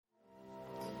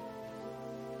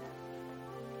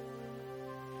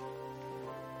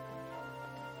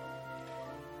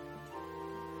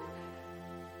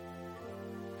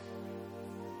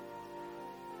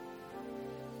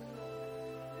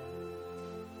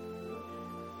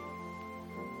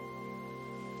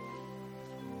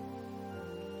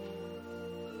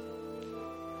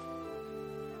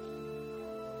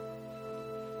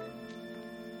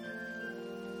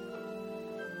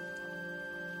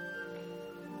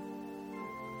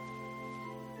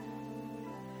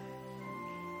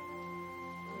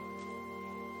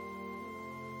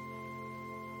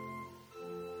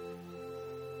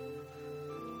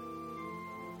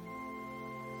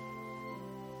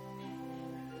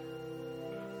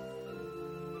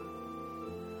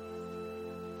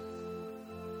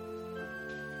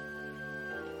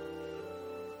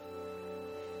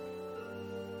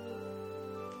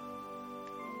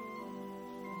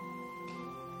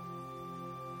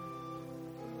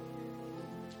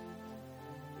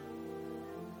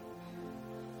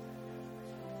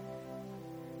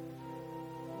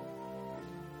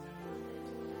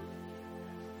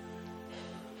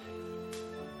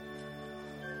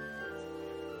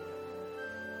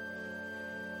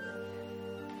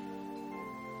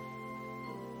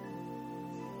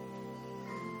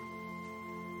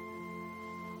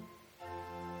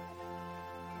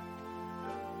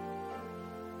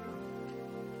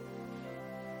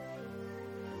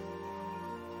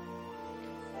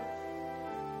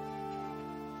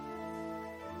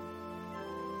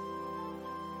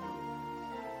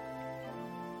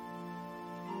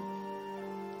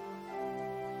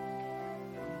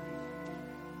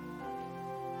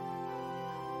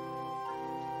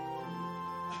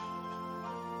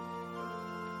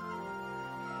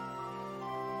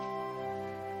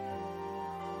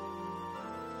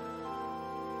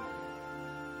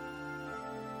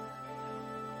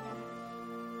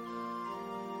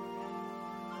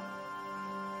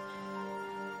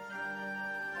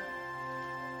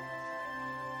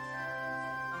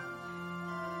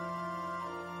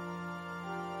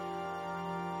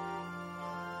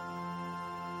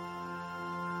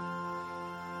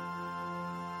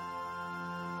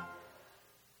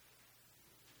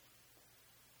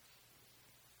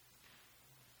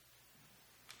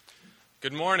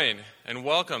Good morning, and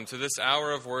welcome to this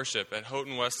hour of worship at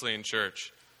Houghton Wesleyan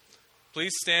Church.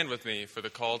 Please stand with me for the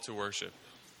call to worship.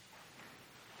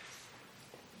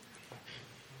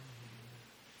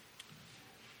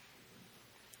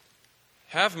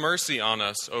 Have mercy on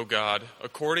us, O God,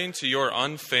 according to your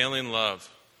unfailing love.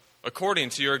 According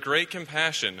to your great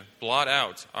compassion, blot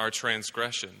out our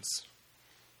transgressions.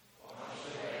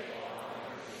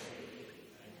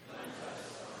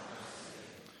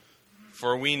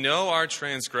 For we know our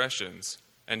transgressions,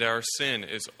 and our sin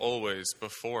is always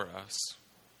before us.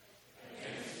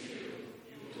 Against you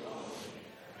alone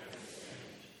have we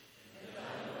sinned, and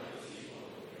done what is evil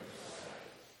in your sight.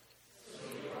 So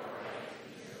you are right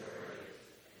in your verdict,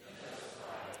 and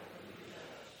justified when you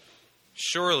judge.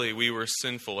 Surely we were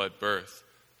sinful at birth,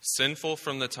 sinful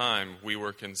from the time we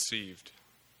were conceived.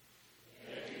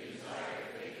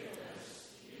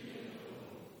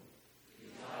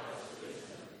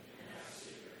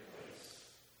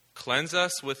 Cleanse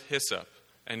us with hyssop,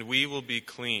 and we will be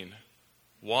clean.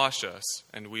 Wash us,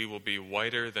 and we will be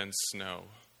whiter than snow.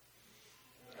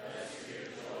 Let us hear joy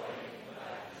and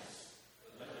gladness.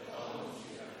 Let the bones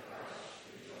you have crushed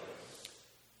rejoice.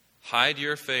 Hide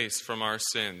your face from our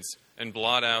sins, and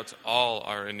blot out all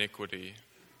our iniquity.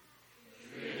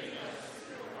 Create in us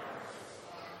pure hearts,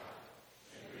 O God,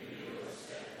 and renew a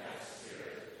steadfast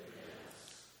spirit within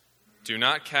us. Do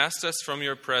not cast us from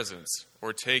your presence,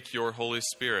 or take your Holy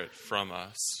Spirit from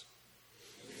us.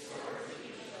 Restore to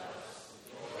each of us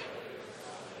the joy of your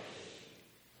salvation,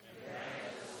 and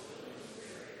grant us a willing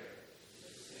spirit to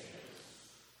sustain us.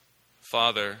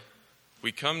 Father,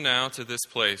 we come now to this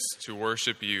place to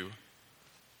worship you.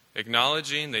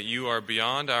 Acknowledging that you are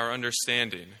beyond our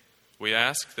understanding, we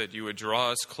ask that you would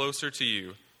draw us closer to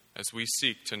you as we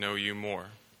seek to know you more.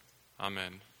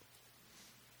 Amen.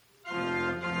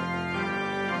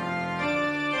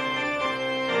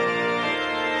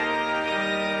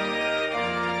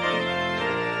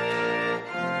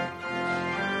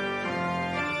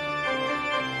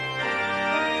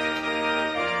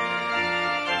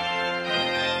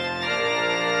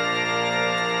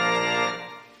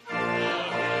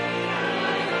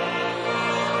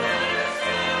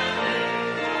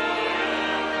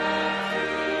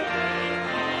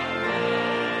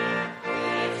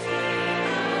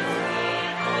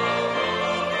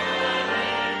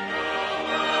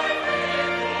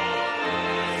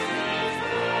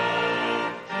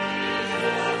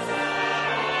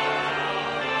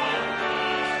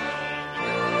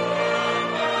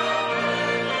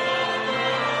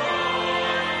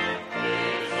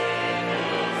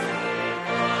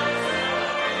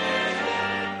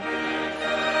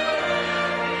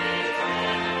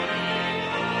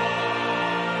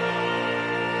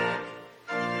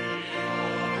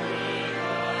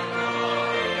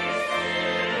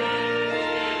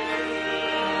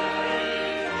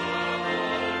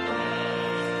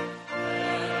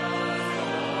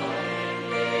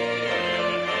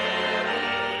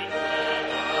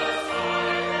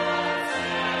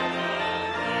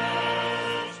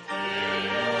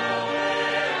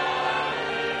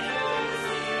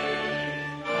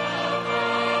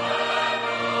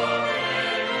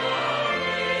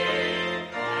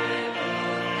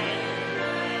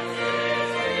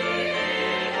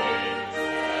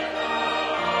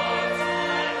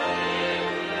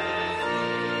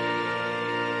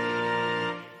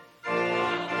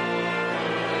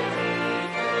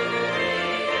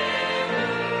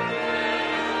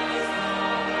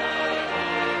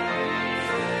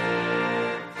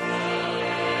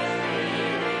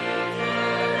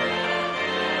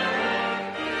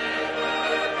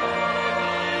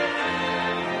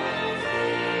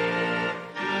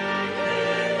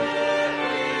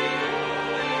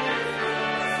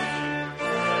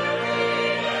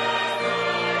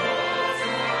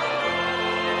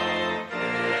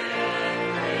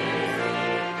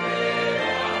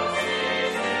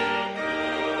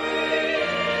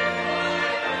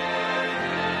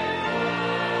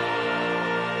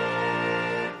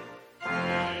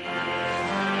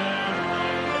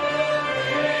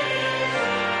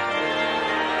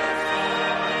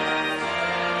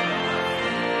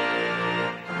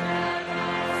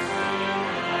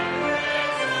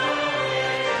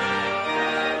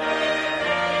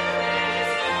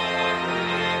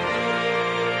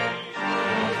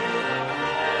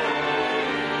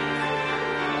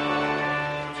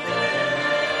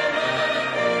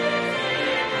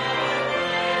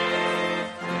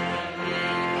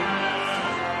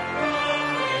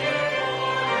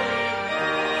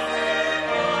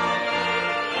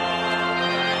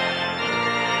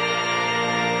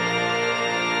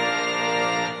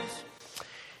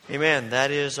 Amen.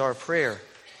 That is our prayer.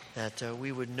 that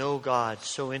we would know God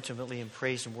so intimately and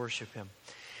praise and worship Him.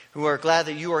 We are glad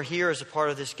that you are here as a part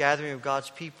of this gathering of God's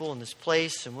people in this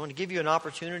place, and we want to give you an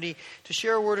opportunity to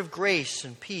share a word of grace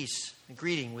and peace and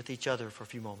greeting with each other for a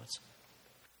few moments.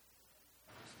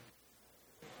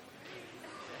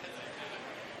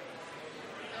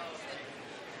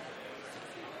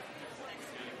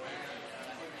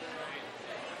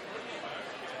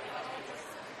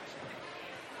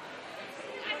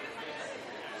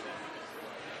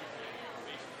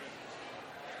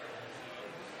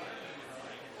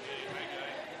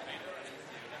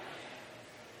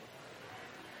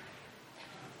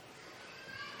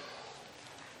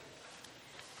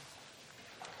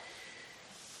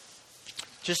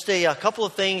 Just a couple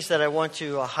of things that I want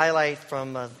to highlight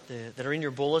from that are in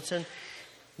your bulletin.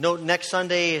 Note, next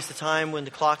Sunday is the time when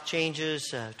the clock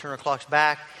changes, turn our clocks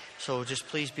back. So just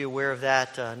please be aware of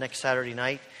that next Saturday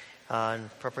night in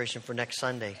preparation for next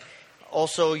Sunday.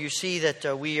 Also, you see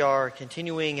that we are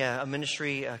continuing a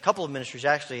ministry, a couple of ministries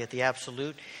actually, at the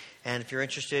Absolute. And if you're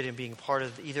interested in being a part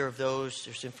of either of those,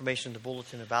 there's information in the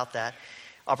bulletin about that.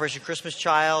 Operation Christmas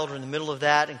Child, we're in the middle of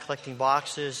that and collecting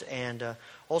boxes. And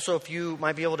also, if you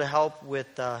might be able to help with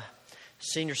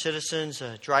senior citizens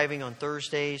driving on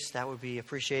Thursdays, that would be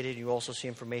appreciated. You also see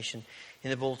information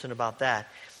in the bulletin about that.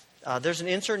 There's an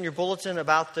insert in your bulletin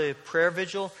about the prayer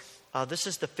vigil. This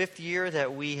is the 5th year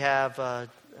that we have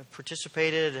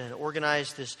participated and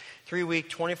organized this 3-week,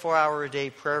 24-hour-a-day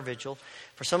prayer vigil.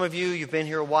 For some of you, you've been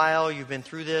here a while, you've been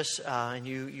through this, and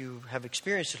you have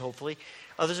experienced it, hopefully.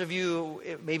 Others of you,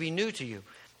 it may be new to you.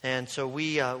 And so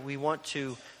we want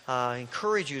to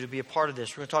encourage you to be a part of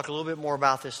this. We're going to talk a little bit more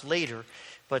about this later.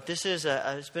 But this is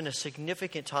it's been a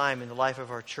significant time in the life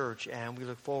of our church, and we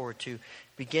look forward to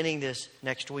beginning this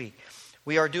next week.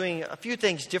 We are doing a few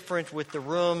things different with the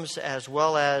rooms as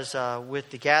well as with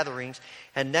the gatherings.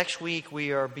 And next week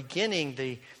we are beginning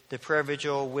the prayer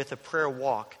vigil with a prayer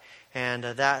walk. And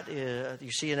that is,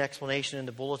 you see an explanation in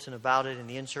the bulletin about it in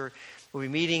the insert. We'll be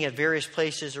meeting at various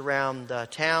places around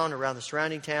town, around the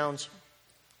surrounding towns,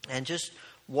 and just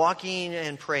walking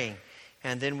and praying.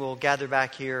 And then we'll gather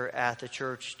back here at the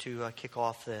church to kick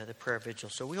off the prayer vigil.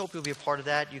 So we hope you'll be a part of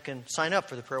that. You can sign up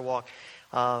for the prayer walk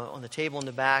on the table in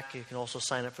the back. You can also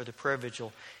sign up for the prayer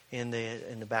vigil in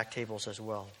the back tables as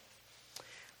well.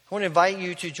 I want to invite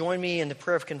you to join me in the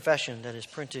prayer of confession that is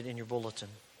printed in your bulletin.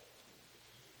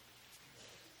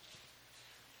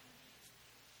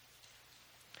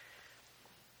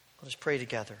 Let us pray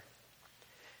together.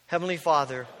 Heavenly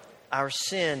Father, our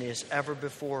sin is ever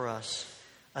before us.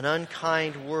 An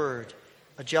unkind word,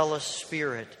 a jealous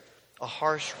spirit, a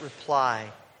harsh reply,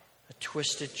 a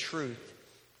twisted truth,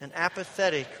 an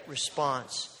apathetic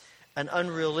response, an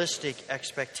unrealistic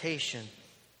expectation,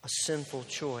 a sinful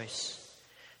choice.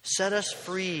 Set us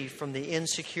free from the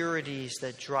insecurities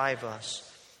that drive us,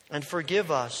 and forgive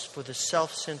us for the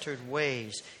self-centered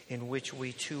ways in which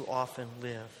we too often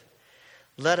live.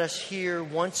 Let us hear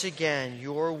once again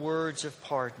your words of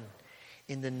pardon.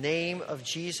 In the name of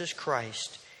Jesus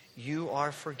Christ, you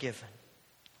are forgiven.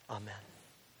 Amen.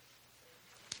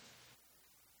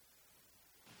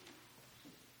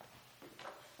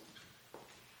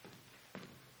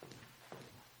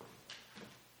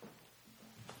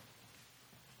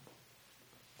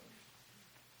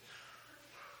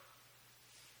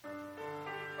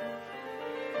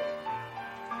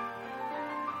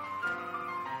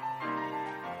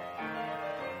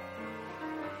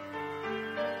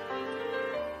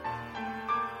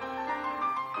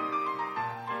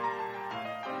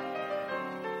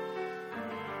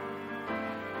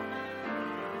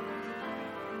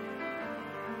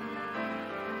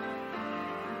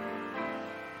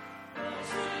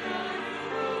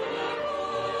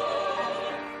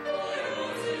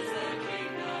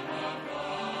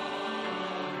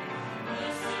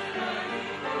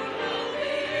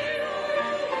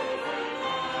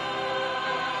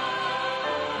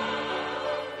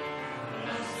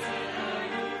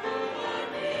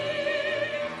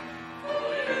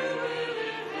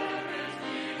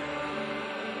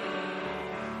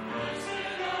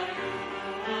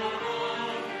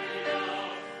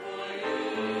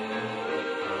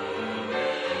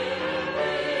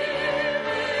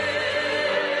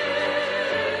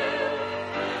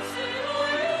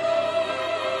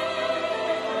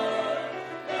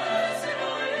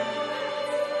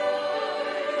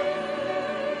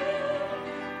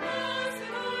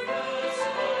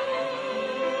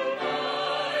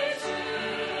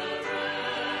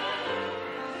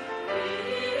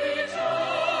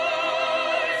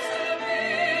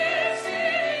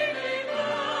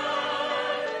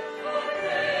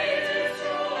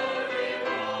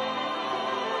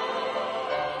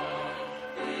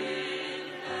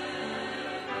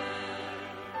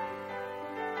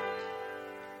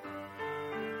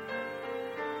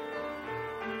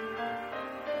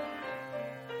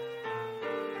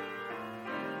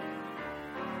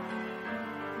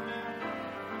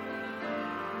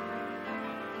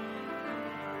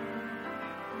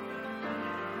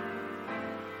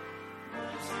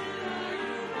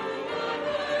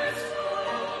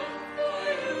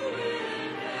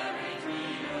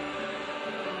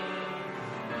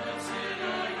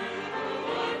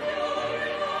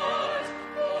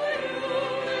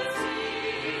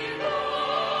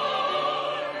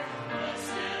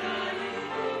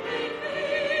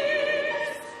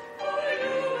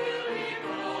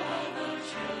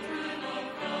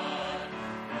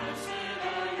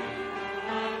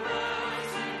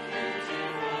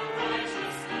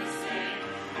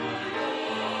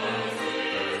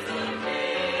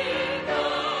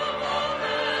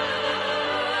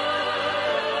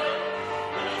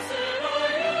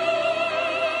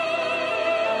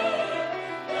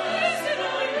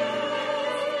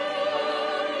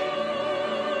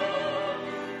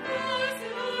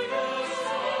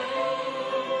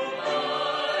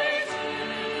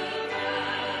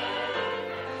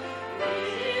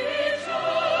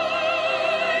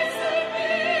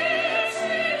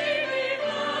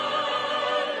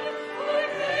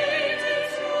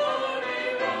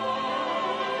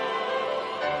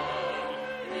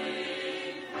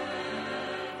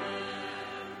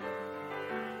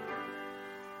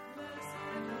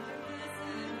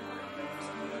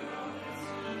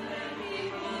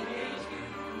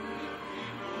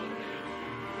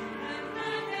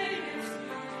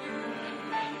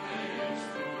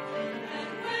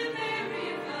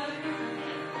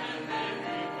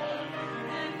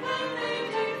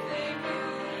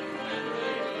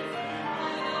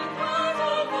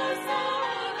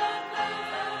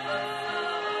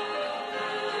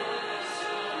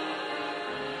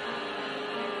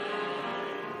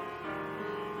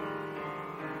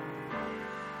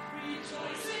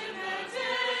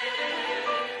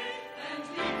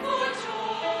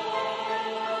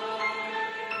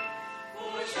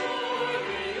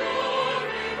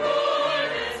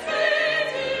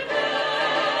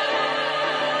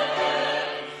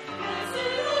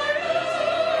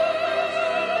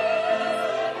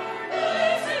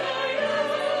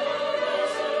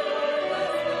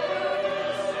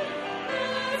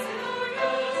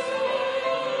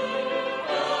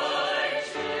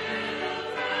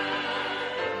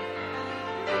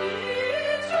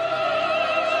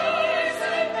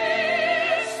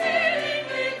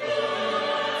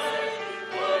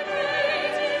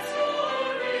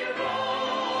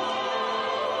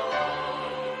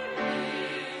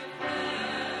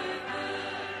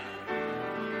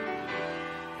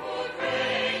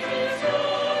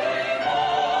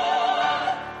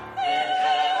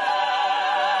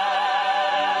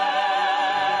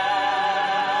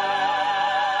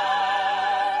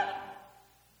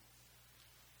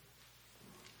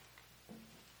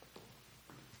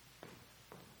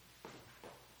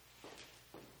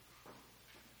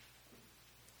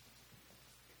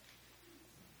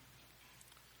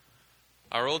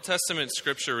 Our Old Testament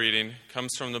scripture reading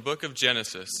comes from the book of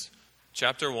Genesis,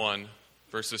 chapter 1,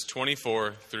 verses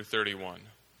 24 through 31.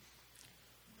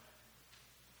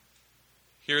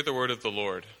 Hear the word of the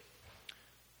Lord.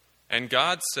 And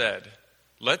God said,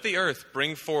 "Let the earth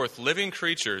bring forth living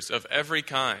creatures of every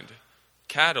kind,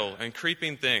 cattle and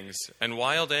creeping things, and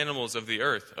wild animals of the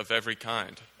earth of every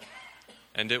kind."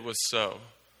 And it was so.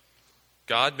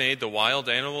 God made the wild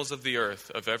animals of the earth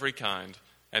of every kind,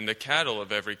 and the cattle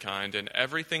of every kind, and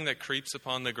everything that creeps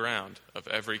upon the ground of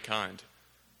every kind.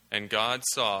 And God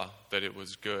saw that it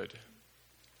was good.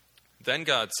 Then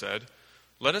God said,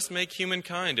 "Let us make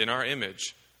humankind in our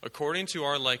image, according to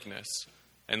our likeness,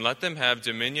 and let them have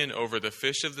dominion over the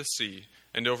fish of the sea,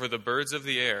 and over the birds of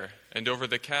the air, and over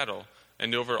the cattle,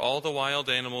 and over all the wild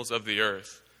animals of the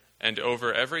earth, and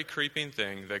over every creeping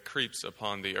thing that creeps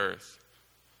upon the earth."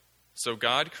 So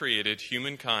God created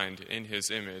humankind in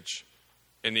his image.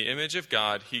 In the image of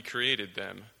God he created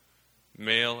them.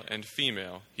 Male and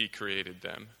female he created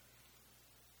them.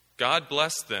 God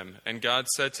blessed them, and God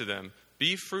said to them,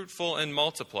 "Be fruitful and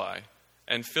multiply,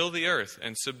 and fill the earth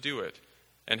and subdue it,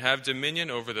 and have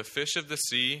dominion over the fish of the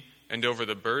sea, and over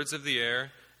the birds of the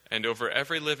air, and over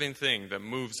every living thing that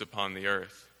moves upon the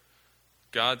earth."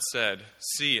 God said,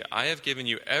 "See, I have given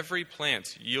you every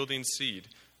plant yielding seed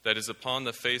that is upon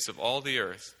the face of all the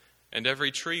earth, and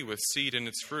every tree with seed in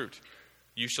its fruit.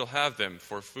 You shall have them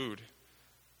for food.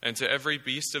 And to every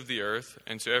beast of the earth,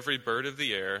 and to every bird of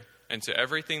the air, and to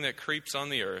everything that creeps on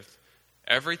the earth,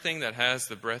 everything that has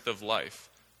the breath of life,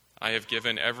 I have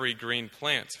given every green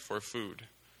plant for food."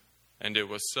 And it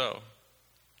was so.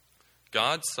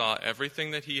 God saw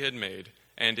everything that he had made,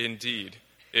 and indeed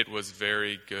it was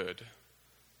very good.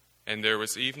 And there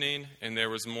was evening, and there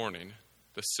was morning,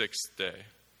 the sixth day.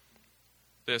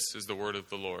 This is the word of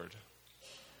the Lord.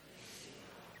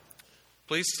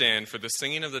 Please stand for the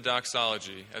singing of the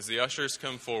doxology as the ushers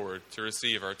come forward to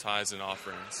receive our tithes and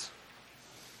offerings.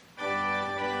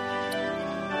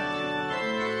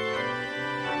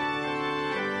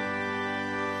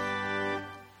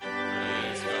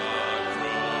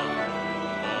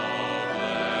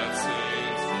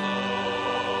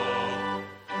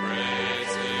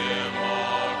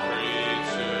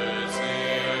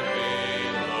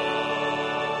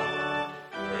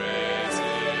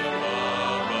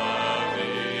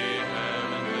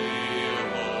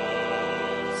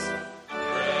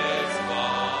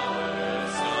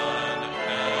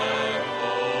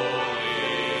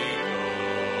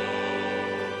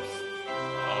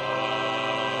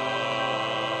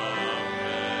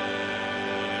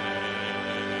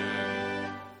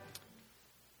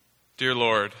 Dear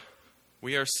Lord,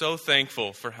 we are so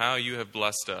thankful for how you have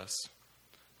blessed us.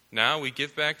 Now we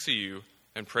give back to you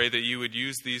and pray that you would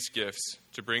use these gifts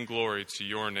to bring glory to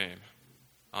your name.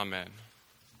 Amen.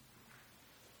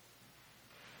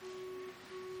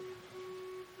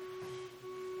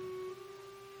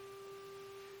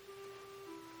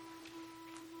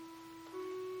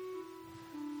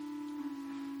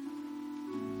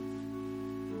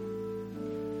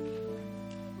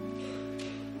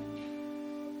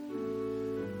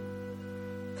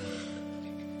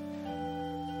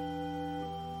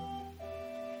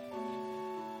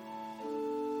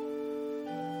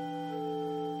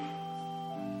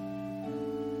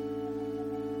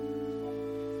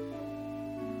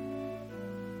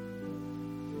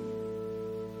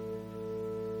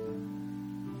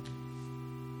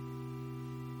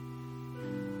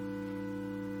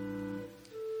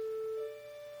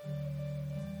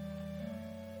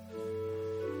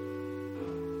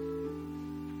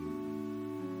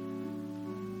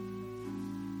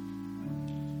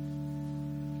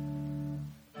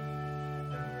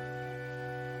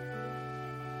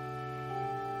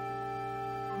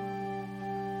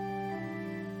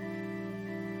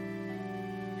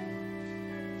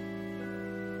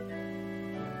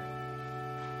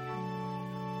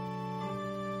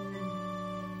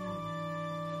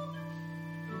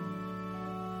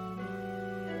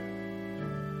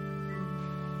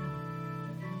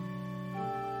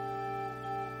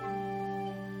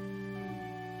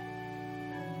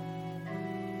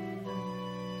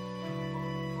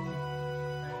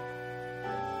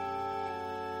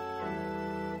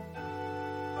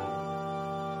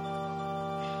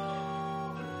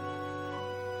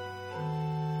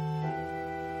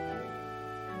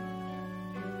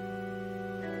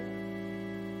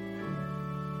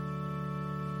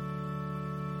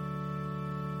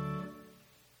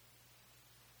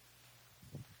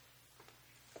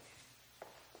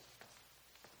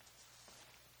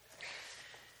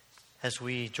 As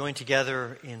we join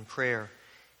together in prayer,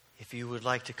 if you would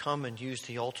like to come and use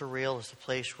the altar rail as the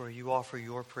place where you offer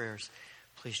your prayers,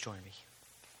 Please join me.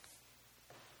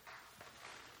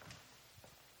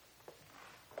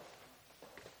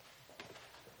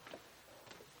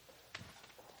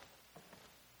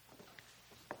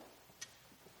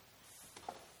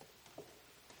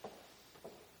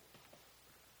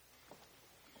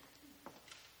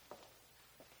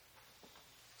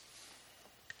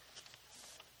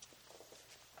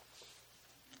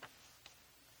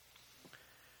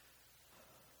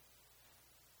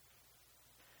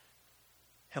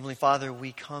 Heavenly Father,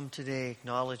 we come today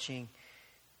acknowledging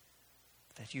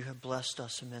that you have blessed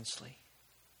us immensely.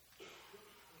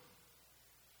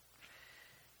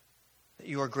 That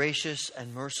you are gracious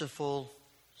and merciful,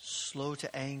 slow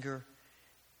to anger,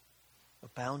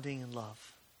 abounding in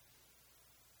love.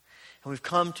 And we've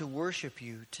come to worship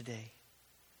you today.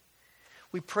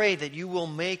 We pray that you will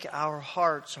make our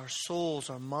hearts, our souls,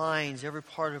 our minds, every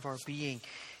part of our being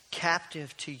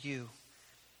captive to you.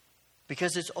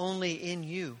 Because it's only in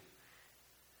you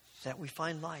that we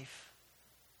find life.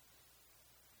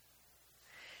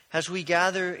 As we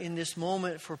gather in this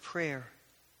moment for prayer,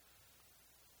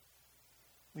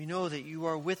 we know that you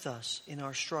are with us in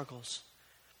our struggles,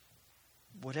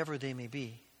 whatever they may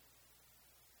be.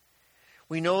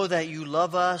 We know that you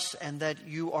love us and that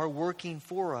you are working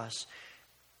for us,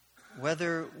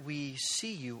 whether we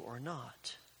see you or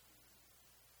not.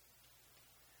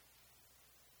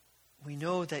 We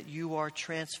know that you are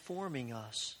transforming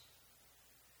us.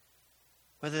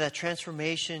 Whether that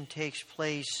transformation takes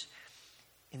place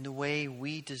in the way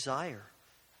we desire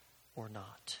or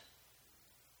not.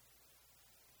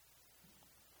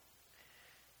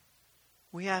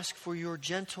 We ask for your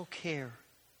gentle care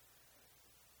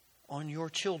on your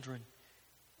children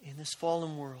in this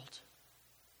fallen world.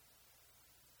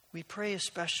 We pray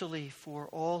especially for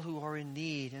all who are in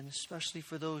need, and especially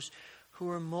for those who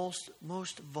are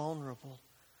most vulnerable.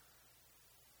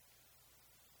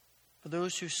 For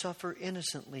those who suffer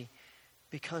innocently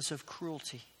because of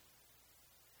cruelty.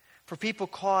 For people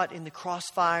caught in the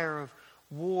crossfire of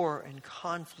war and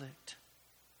conflict.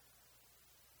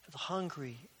 For the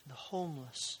hungry and the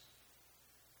homeless.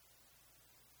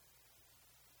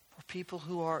 For people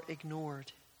who are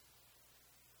ignored.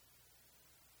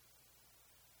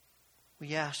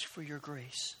 We ask for your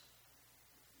grace.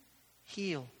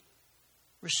 Heal.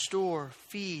 Restore,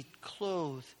 feed,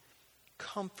 clothe,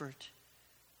 comfort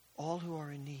all who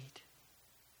are in need.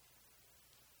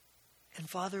 And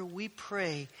Father, we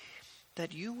pray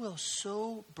that you will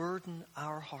so burden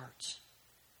our hearts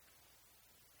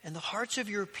and the hearts of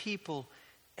your people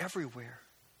everywhere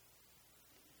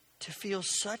to feel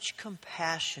such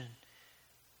compassion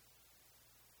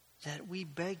that we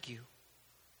beg you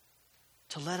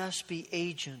to let us be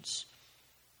agents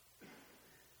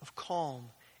of calm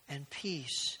and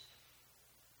peace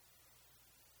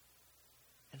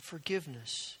and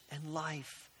forgiveness and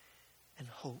life and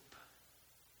hope.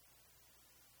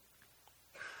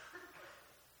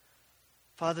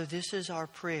 Father, this is our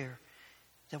prayer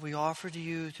that we offer to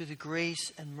you through the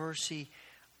grace and mercy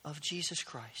of Jesus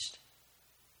Christ,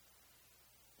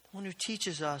 the one who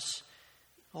teaches us,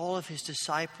 all of his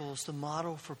disciples, the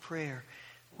model for prayer,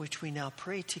 which we now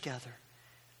pray together.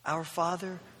 Our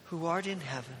Father, who art in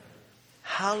heaven,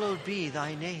 hallowed be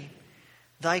thy name.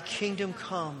 Thy kingdom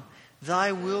come,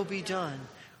 thy will be done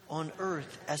on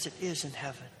earth as it is in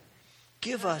heaven.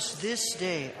 Give us this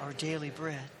day our daily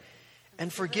bread,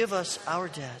 and forgive us our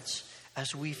debts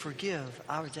as we forgive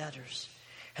our debtors.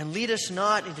 And lead us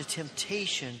not into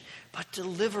temptation, but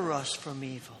deliver us from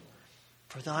evil.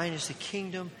 For thine is the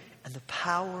kingdom and the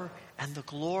power and the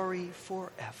glory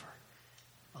forever.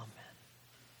 Amen.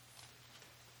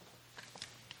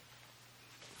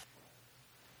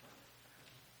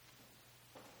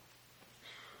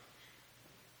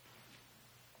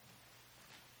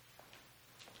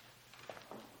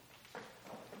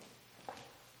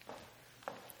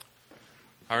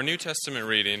 Our New Testament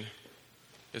reading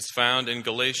is found in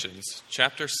Galatians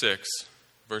chapter 6,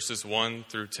 verses 1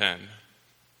 through 10.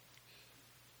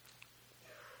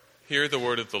 Hear the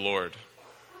word of the Lord.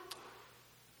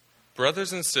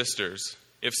 Brothers and sisters,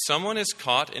 if someone is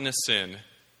caught in a sin,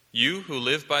 you who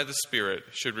live by the Spirit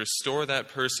should restore that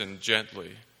person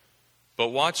gently. But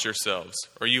watch yourselves,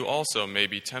 or you also may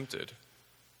be tempted.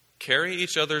 Carry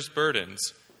each other's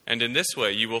burdens, and in this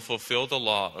way you will fulfill the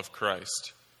law of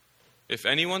Christ. If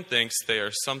anyone thinks they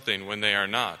are something when they are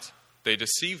not, they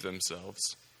deceive themselves.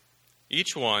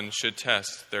 Each one should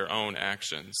test their own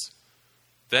actions.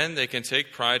 Then they can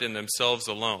take pride in themselves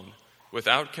alone,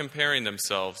 without comparing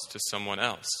themselves to someone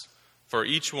else, for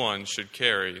each one should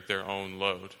carry their own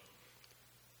load.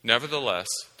 Nevertheless,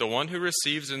 the one who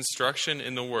receives instruction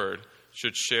in the word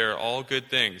should share all good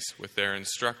things with their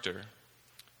instructor.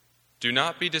 Do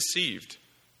not be deceived.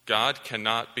 God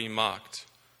cannot be mocked.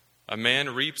 A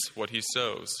man reaps what he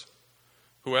sows.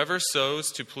 Whoever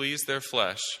sows to please their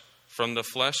flesh, from the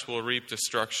flesh will reap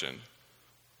destruction.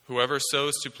 Whoever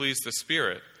sows to please the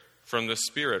Spirit, from the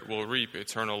Spirit will reap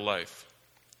eternal life.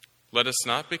 Let us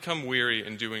not become weary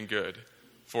in doing good,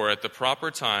 for at the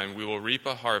proper time we will reap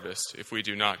a harvest if we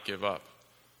do not give up.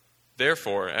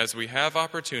 Therefore, as we have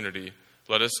opportunity,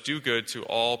 let us do good to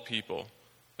all people,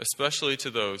 especially to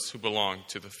those who belong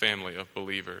to the family of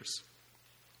believers.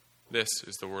 This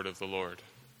is the word of the Lord.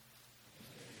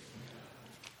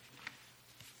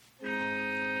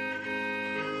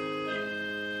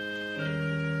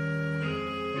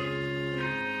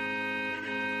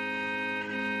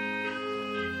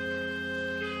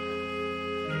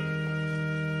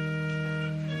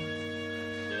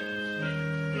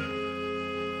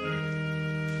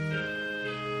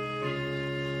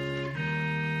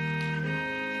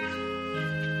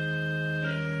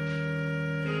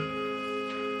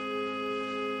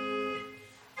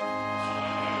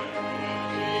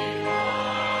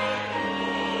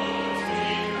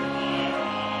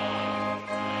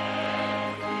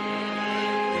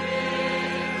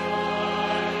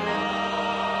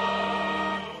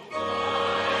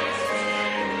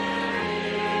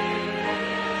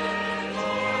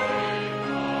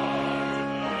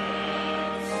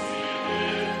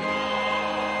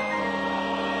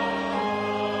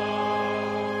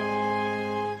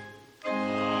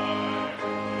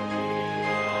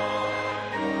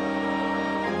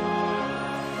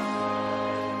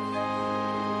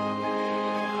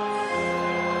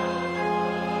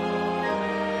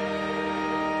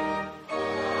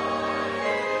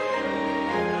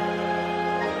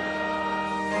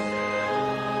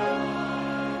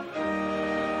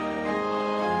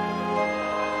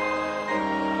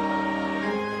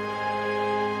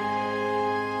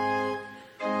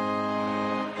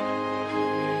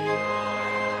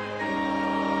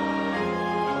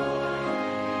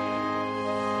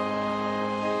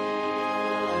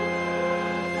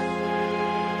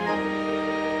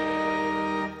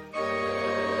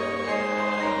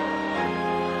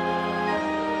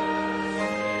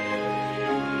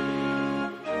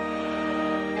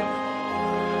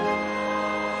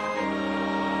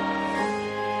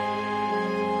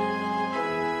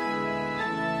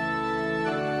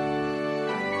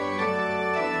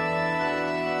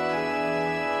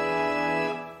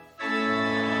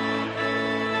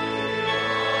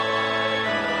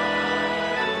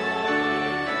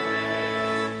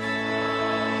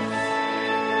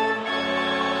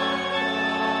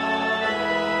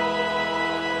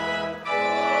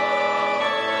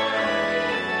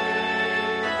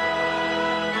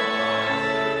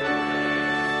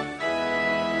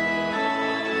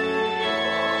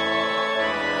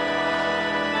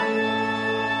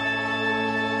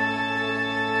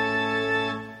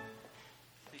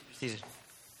 Seated.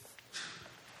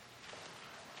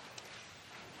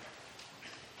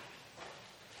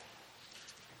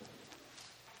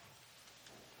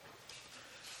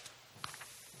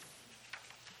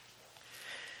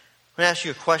 I'm going to ask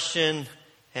you a question,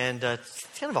 and it's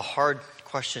kind of a hard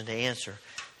question to answer.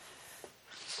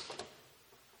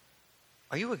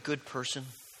 Are you a good person?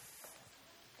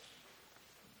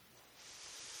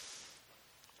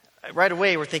 Right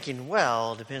away, we're thinking,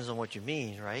 well, it depends on what you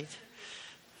mean, right?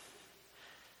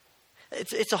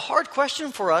 It's a hard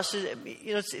question for us.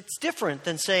 It's different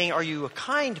than saying, "Are you a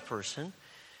kind person?"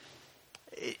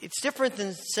 It's different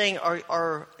than saying,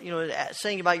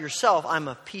 saying about yourself, "I'm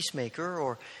a peacemaker,"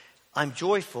 or "I'm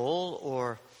joyful,"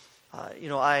 or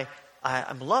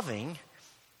I'm loving.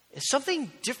 It's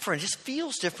something different. It just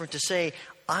feels different to say,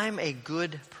 "I'm a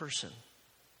good person.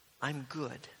 I'm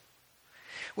good."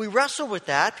 We wrestle with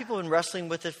that. People have been wrestling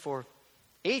with it for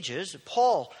ages.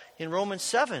 Paul in Romans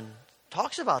 7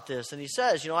 talks about this, and he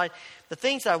says, the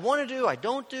things that I want to do, I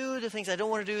don't do. The things I don't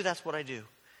want to do, that's what I do.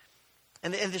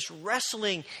 And this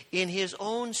wrestling in his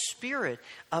own spirit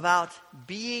about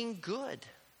being good.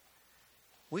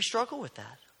 We struggle with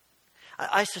that.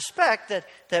 I suspect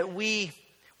that we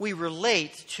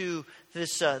relate to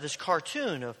this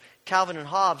cartoon of Calvin and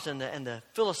Hobbes and the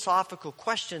philosophical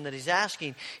question that he's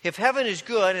asking. If heaven is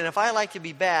good and if I like to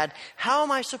be bad, how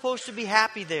am I supposed to be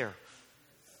happy there?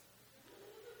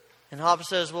 And Hobbes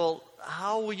says, well,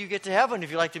 how will you get to heaven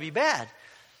if you like to be bad?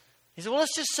 He said, well,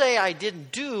 let's just say I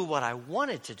didn't do what I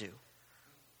wanted to do.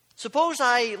 Suppose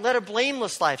I led a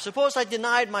blameless life. Suppose I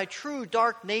denied my true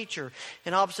dark nature.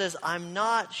 And Hobbes says, I'm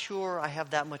not sure I have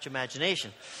that much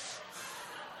imagination.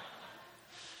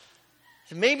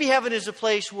 Maybe heaven is a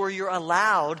place where you're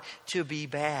allowed to be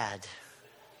bad.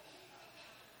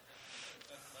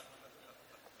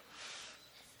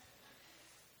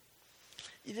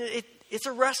 It's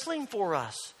a wrestling for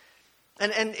us.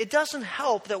 And it doesn't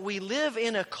help that we live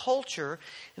in a culture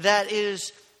that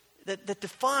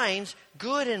defines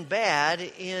good and bad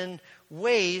in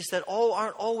ways that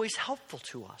aren't always helpful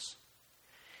to us.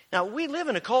 Now, we live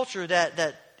in a culture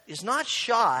that is not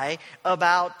shy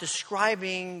about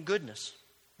describing goodness.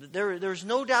 There's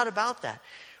no doubt about that.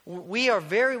 We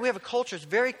have a culture that's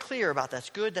very clear about that's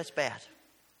good, that's bad.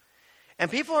 And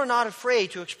people are not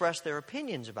afraid to express their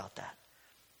opinions about that.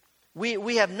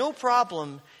 We have no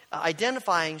problem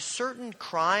identifying certain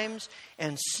crimes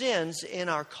and sins in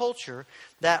our culture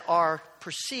that are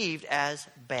perceived as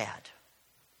bad.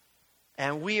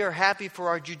 And we are happy for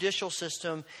our judicial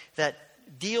system that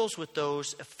deals with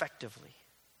those effectively.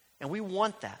 And we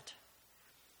want that.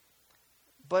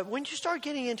 But when you start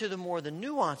getting into the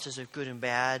nuances of good and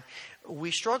bad,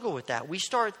 we struggle with that. We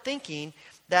start thinking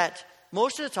that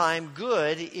most of the time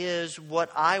good is what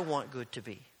I want good to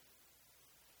be.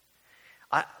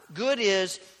 Good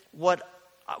is what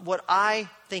I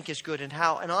think is good, and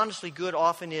honestly, good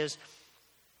often is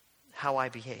how I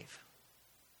behave.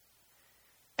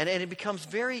 And it becomes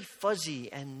very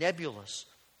fuzzy and nebulous.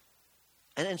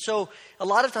 And so a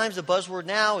lot of times the buzzword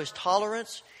now is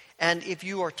tolerance. And if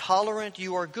you are tolerant,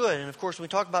 you are good. And of course, when we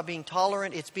talk about being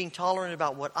tolerant, it's being tolerant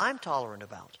about what I'm tolerant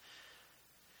about.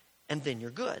 And then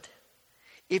you're good.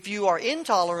 If you are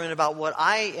intolerant about what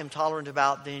I am tolerant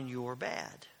about, then you're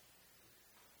bad.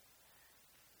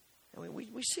 I mean,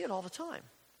 we see it all the time.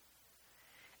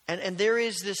 And there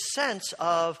is this sense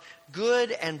of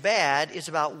good and bad is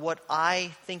about what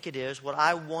I think it is, what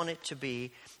I want it to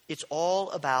be. It's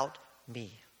all about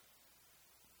me.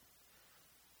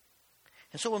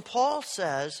 And so when Paul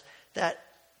says that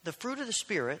the fruit of the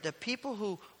Spirit, that people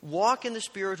who walk in the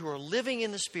Spirit, who are living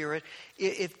in the Spirit,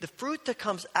 if the fruit that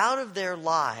comes out of their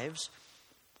lives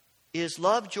is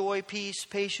love, joy, peace,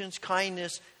 patience,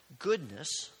 kindness,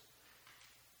 goodness,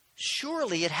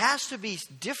 surely it has to be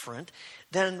different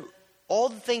than all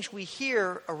the things we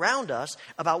hear around us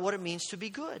about what it means to be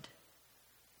good.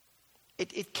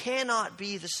 It cannot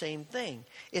be the same thing.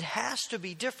 It has to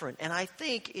be different. And I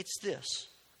think it's this.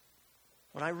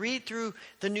 When I read through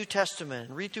the New Testament,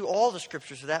 and read through all the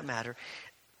scriptures for that matter,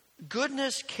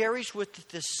 goodness carries with it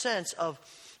this sense of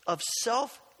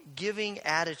self-giving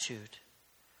attitude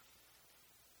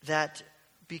that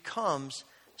becomes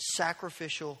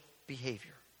sacrificial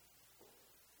behavior.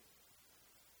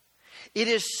 It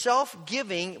is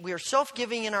self-giving. We are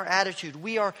self-giving in our attitude.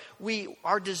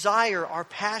 Our desire, our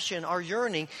passion, our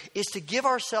yearning is to give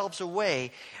ourselves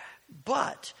away.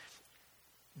 But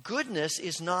goodness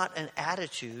is not an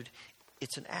attitude,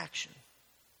 it's an action.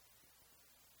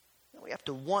 We have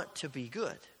to want to be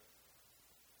good.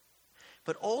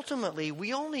 But ultimately,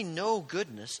 we only know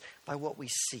goodness by what we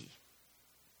see.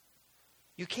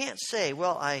 You can't say,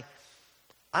 well,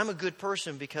 I'm a good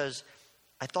person because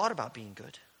I thought about being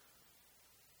good.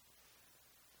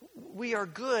 We are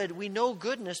good. We know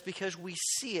goodness because we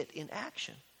see it in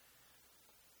action.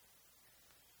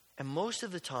 And most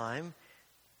of the time,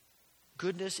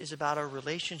 goodness is about our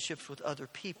relationships with other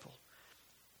people.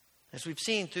 As we've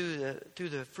seen through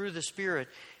the fruit of the Spirit,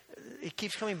 it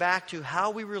keeps coming back to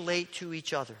how we relate to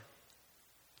each other.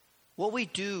 What we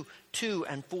do to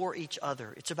and for each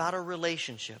other. It's about our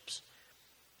relationships.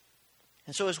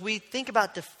 And so as we think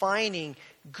about defining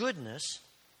goodness,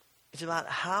 it's about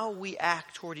how we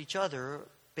act toward each other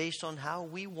based on how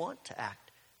we want to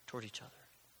act toward each other.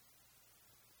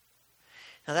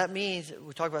 Now that means,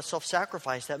 we talk about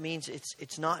self-sacrifice, that means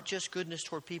it's not just goodness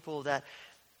toward people that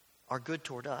are good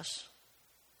toward us.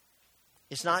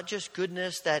 It's not just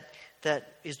goodness that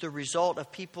is the result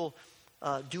of people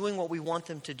doing what we want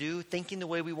them to do, thinking the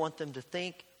way we want them to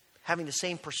think, having the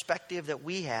same perspective that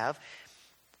we have.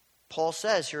 Paul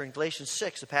says here in Galatians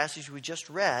 6, the passage we just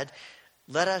read,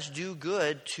 let us do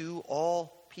good to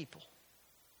all people,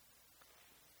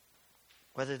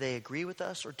 whether they agree with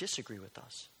us or disagree with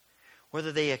us,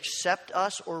 whether they accept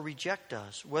us or reject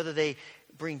us, whether they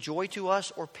bring joy to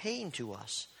us or pain to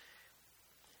us.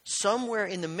 Somewhere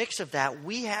in the mix of that,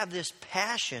 we have this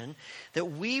passion that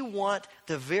we want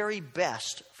the very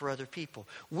best for other people.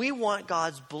 We want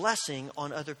God's blessing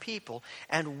on other people,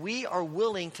 and we are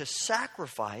willing to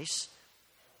sacrifice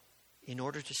in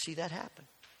order to see that happen.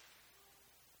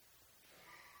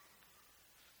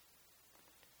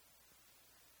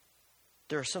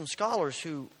 There are some scholars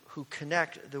who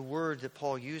connect the word that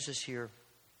Paul uses here,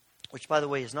 which, by the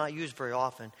way, is not used very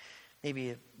often,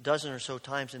 maybe a dozen or so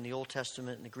times in the Old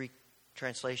Testament in the Greek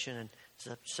translation and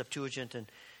Septuagint,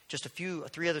 and just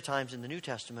three other times in the New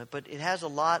Testament. But it has a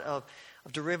lot of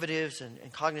derivatives and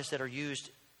cognates that are used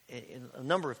in a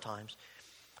number of times.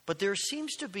 But there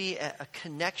seems to be a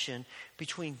connection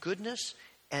between goodness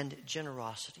and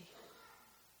generosity.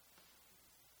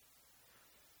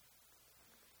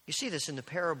 You see this in the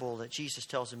parable that Jesus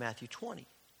tells in Matthew 20.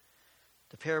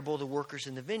 The parable of the workers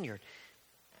in the vineyard.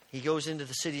 He goes into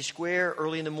the city square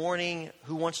early in the morning.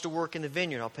 Who wants to work in the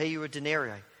vineyard? I'll pay you a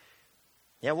denarii.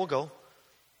 Yeah, we'll go.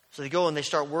 So they go and they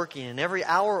start working. And every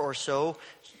hour or so,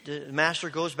 the master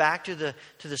goes back to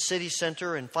the city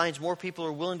center and finds more people who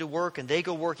are willing to work. And they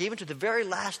go work. Even to the very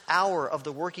last hour of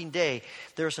the working day,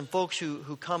 there are some folks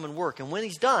who come and work. And when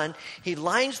he's done, he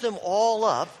lines them all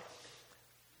up.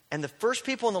 And the first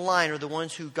people in the line are the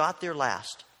ones who got there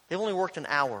last. They've only worked an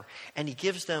hour. And he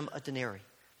gives them a denarii.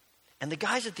 And the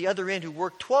guys at the other end who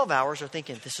worked 12 hours are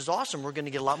thinking, this is awesome. We're going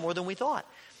to get a lot more than we thought.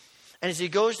 And as he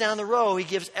goes down the row, he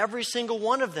gives every single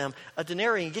one of them a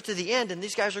denarii. And you get to the end, and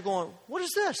these guys are going, what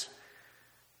is this?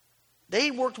 They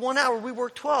worked 1 hour, we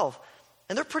worked 12.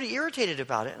 And they're pretty irritated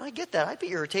about it. And I get that. I'd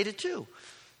be irritated too.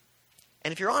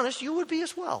 And if you're honest, you would be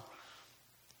as well.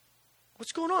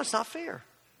 What's going on? It's not fair.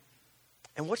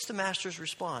 And what's the master's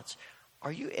response?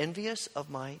 Are you envious of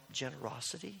my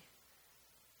generosity?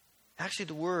 Actually,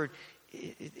 the word,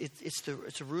 it's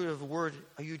the root of the word,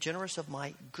 are you generous of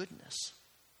my goodness?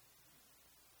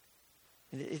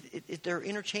 They're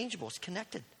interchangeable. It's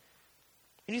connected.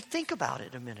 And you think about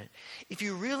it a minute. If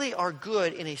you really are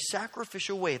good in a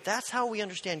sacrificial way, if that's how we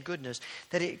understand goodness,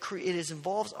 that it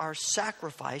involves our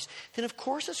sacrifice, then of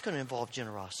course it's going to involve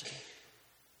generosity.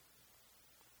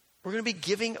 We're going to be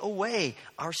giving away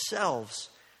ourselves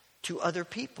to other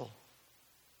people.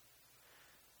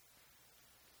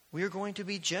 We are going to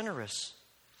be generous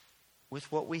with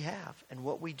what we have and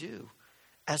what we do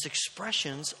as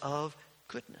expressions of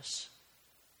goodness.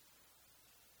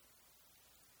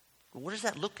 What does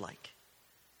that look like?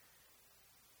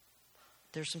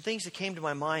 There's some things that came to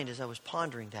my mind as I was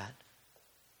pondering that.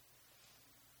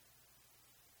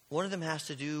 One of them has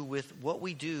to do with what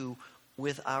we do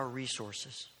with our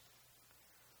resources.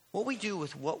 What we do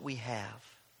with what we have.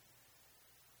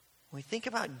 When we think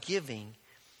about giving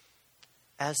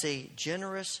as a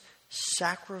generous,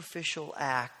 sacrificial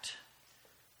act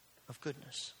of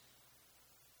goodness.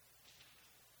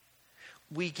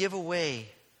 We give away,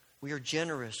 we are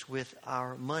generous with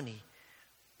our money,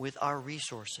 with our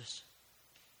resources.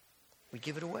 We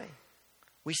give it away.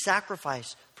 We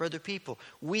sacrifice for other people.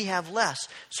 We have less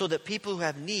so that people who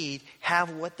have need have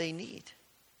what they need.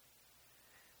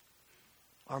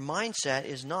 Our mindset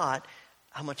is not,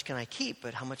 how much can I keep,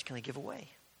 but how much can I give away?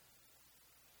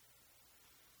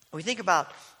 We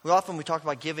often talk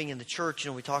about giving in the church,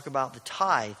 we talk about the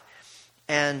tithe.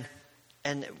 And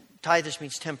tithe just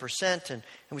means 10%. And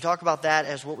we talk about that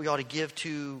as what we ought to give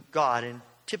to God. And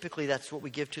typically that's what we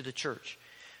give to the church.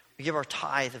 We give our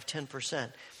tithe of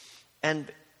 10%.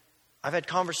 And I've had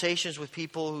conversations with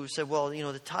people who said, well,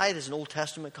 the tithe is an Old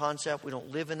Testament concept. We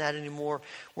don't live in that anymore.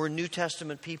 We're New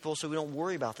Testament people, so we don't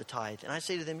worry about the tithe. And I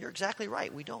say to them, you're exactly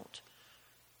right. We don't.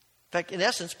 In fact, in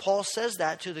essence, Paul says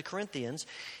that to the Corinthians.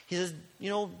 He says,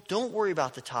 don't worry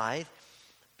about the tithe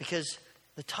because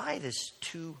the tithe is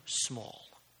too small.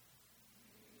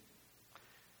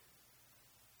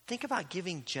 Think about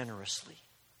giving generously.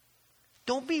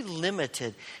 Don't be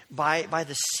limited by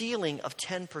the ceiling of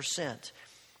 10%.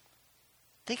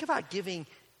 Think about giving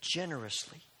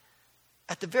generously.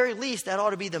 At the very least, that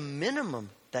ought to be the minimum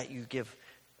that you give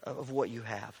of what you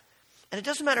have. And it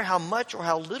doesn't matter how much or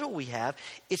how little we have.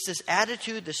 It's this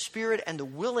attitude, the spirit, and the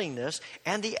willingness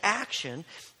and the action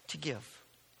to give.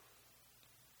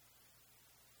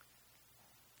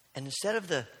 And instead of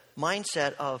the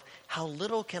mindset of how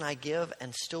little can I give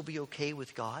and still be okay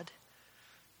with God,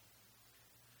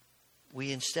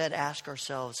 we instead ask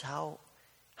ourselves, how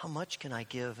much can I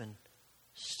give and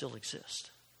still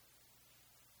exist?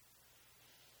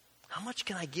 How much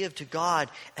can I give to God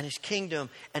and His kingdom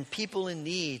and people in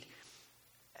need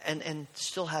and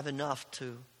still have enough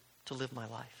to live my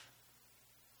life?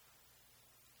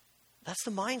 That's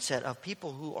the mindset of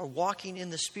people who are walking in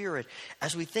the Spirit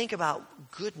as we think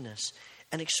about goodness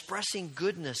and expressing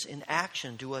goodness in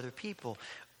action to other people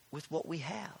with what we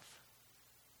have.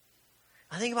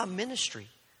 I think about ministry,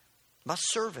 about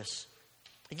service.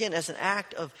 Again, as an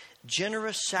act of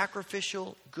generous,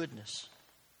 sacrificial goodness.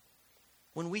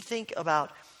 When we think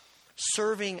about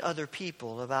serving other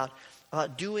people, about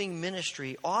doing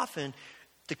ministry, often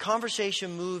the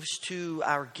conversation moves to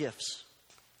our gifts.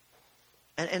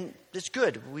 And it's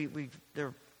good. There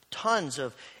are tons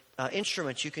of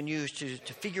instruments you can use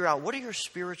to figure out what are your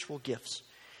spiritual gifts.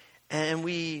 And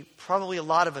we, probably a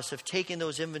lot of us, have taken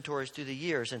those inventories through the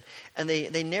years. And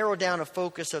they narrow down a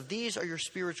focus of these are your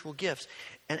spiritual gifts.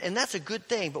 And that's a good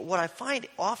thing. But what I find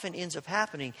often ends up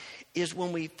happening is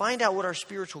when we find out what our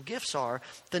spiritual gifts are,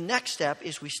 the next step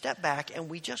is we step back and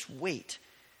we just wait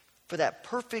for that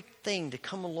perfect thing to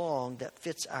come along that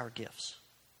fits our gifts.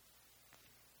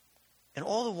 And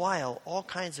all the while, all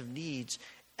kinds of needs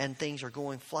and things are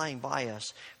going flying by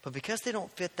us. But because they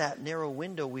don't fit that narrow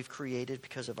window we've created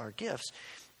because of our gifts,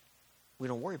 we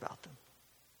don't worry about them.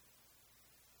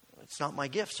 It's not my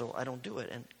gift, so I don't do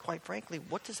it. And quite frankly,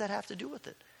 what does that have to do with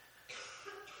it?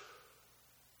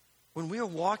 When we are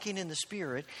walking in the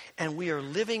Spirit and we are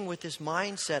living with this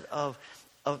mindset of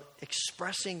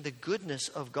expressing the goodness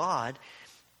of God,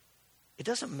 it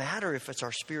doesn't matter if it's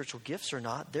our spiritual gifts or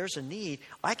not. There's a need.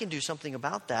 I can do something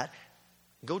about that.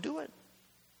 Go do it.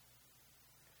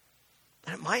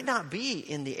 And it might not be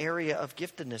in the area of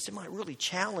giftedness. It might really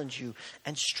challenge you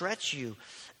and stretch you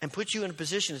and put you in a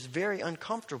position that's very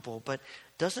uncomfortable. But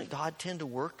doesn't God tend to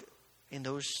work in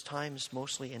those times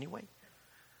mostly anyway?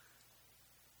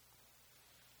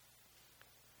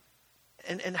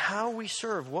 And how we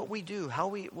serve, what we do,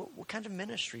 what kind of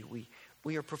ministry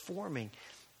we are performing,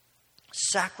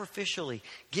 sacrificially,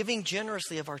 giving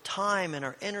generously of our time and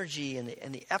our energy and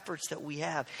the efforts that we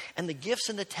have, and the gifts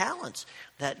and the talents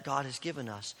that God has given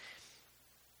us.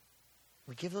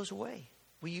 We give those away.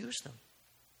 We use them.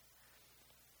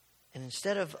 And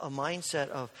instead of a mindset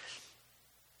of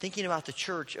thinking about the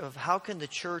church, of how can the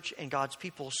church and God's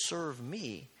people serve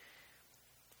me,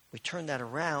 we turn that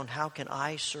around. How can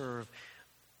I serve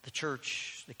the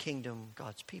church, the kingdom,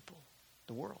 God's people,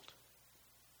 the world?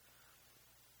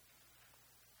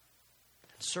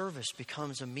 And service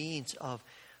becomes a means of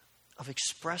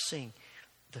expressing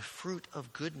the fruit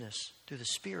of goodness through the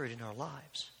Spirit in our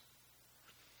lives.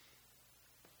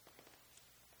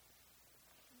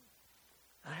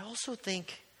 I also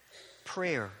think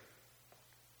prayer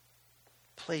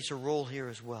plays a role here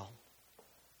as well.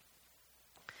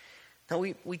 Now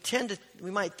we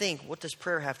might think, what does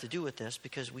prayer have to do with this?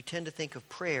 Because we tend to think of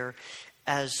prayer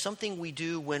as something we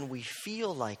do when we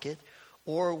feel like it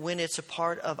or when it's a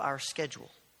part of our schedule.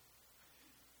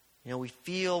 You know, we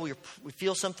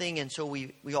feel something and so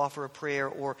we offer a prayer,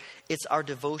 or it's our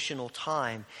devotional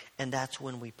time and that's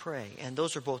when we pray. And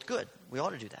those are both good. We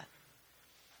ought to do that.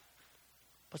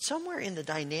 But somewhere in the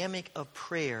dynamic of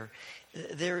prayer,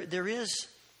 there is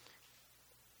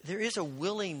a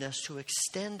willingness to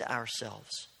extend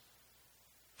ourselves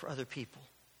for other people.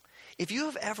 If you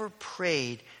have ever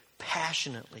prayed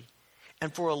passionately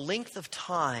and for a length of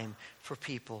time for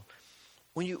people,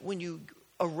 when you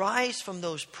arise from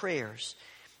those prayers,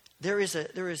 there is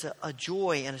a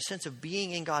joy and a sense of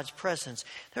being in God's presence.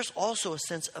 There's also a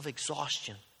sense of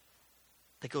exhaustion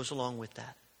that goes along with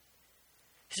that.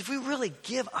 If we really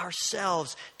give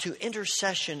ourselves to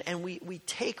intercession and we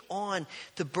take on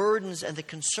the burdens and the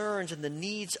concerns and the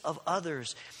needs of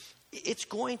others, it's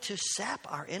going to sap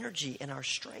our energy and our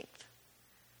strength.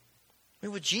 I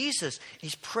mean, with Jesus,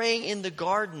 he's praying in the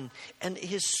garden and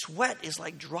his sweat is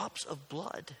like drops of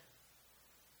blood.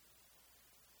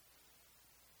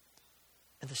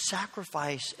 And the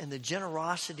sacrifice and the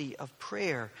generosity of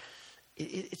prayer,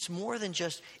 it's more than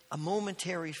just a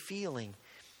momentary feeling.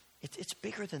 It's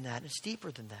bigger than that. It's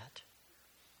deeper than that.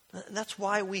 And that's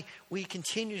why we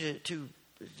continue to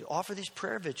offer these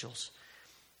prayer vigils.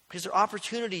 Because there are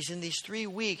opportunities in these 3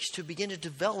 weeks to begin to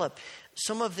develop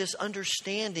some of this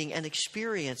understanding and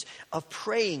experience of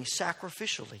praying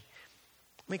sacrificially.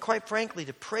 I mean, quite frankly,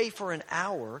 to pray for an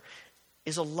hour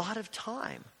is a lot of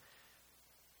time.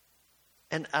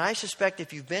 And I suspect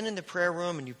if you've been in the prayer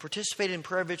room and you participated in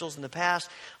prayer vigils in the past,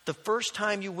 the first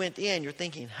time you went in, you're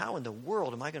thinking, how in the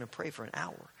world am I going to pray for an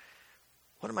hour?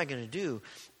 What am I going to do?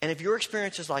 And if your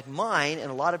experience is like mine,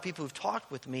 and a lot of people who've talked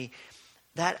with me,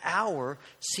 that hour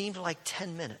seemed like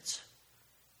 10 minutes.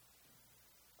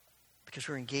 Because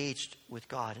we're engaged with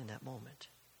God in that moment.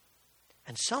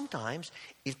 And sometimes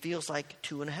it feels like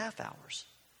 2.5 hours.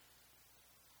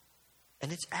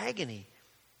 And it's agony.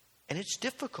 And it's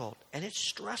difficult and it's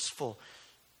stressful.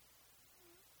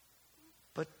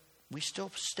 But we still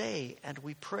stay and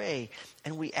we pray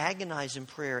and we agonize in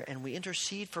prayer and we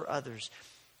intercede for others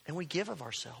and we give of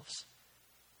ourselves.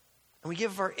 And we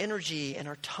give of our energy and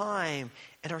our time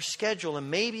and our schedule.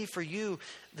 And maybe for you,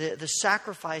 the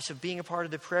sacrifice of being a part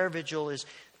of the prayer vigil is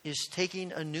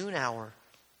taking a noon hour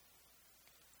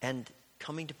and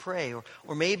coming to pray.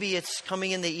 Or maybe it's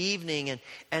coming in the evening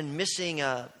and missing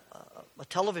a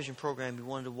television program you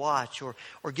wanted to watch, or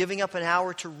giving up an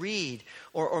hour to read,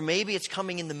 or maybe it's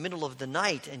coming in the middle of the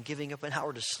night and giving up an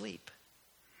hour to sleep.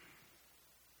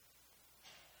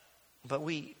 But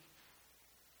we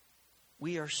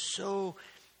have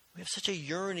such a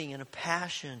yearning and a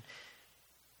passion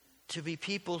to be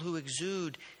people who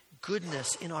exude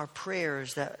goodness in our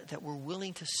prayers that we're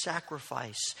willing to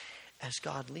sacrifice as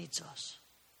God leads us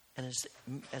and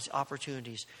as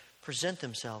opportunities present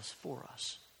themselves for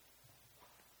us.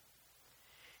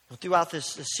 Throughout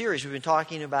this series, we've been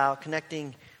talking about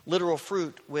connecting literal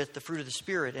fruit with the fruit of the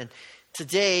Spirit. And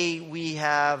today we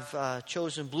have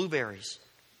chosen blueberries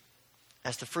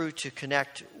as the fruit to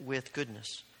connect with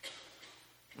goodness.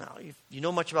 Now, if you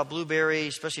know much about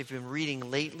blueberries, especially if you've been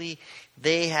reading lately,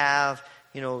 they have,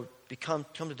 come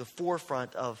to the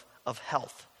forefront of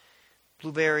health.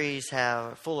 Blueberries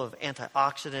are full of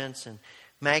antioxidants and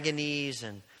manganese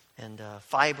and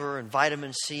fiber and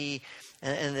vitamin C.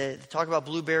 And they talk about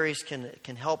blueberries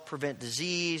can help prevent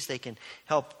disease. They can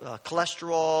help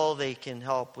cholesterol. They can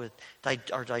help with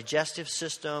our digestive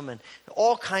system and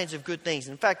all kinds of good things.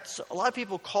 In fact, a lot of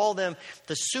people call them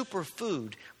the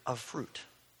superfood of fruit.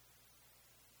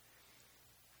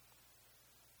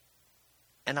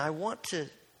 And I want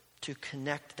to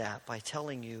connect that by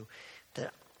telling you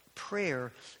that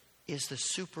prayer is the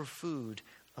superfood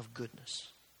of goodness.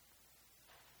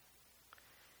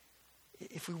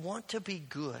 If we want to be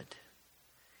good,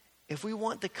 if we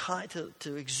want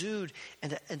to exude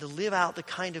and to live out the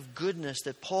kind of goodness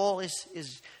that Paul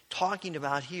is talking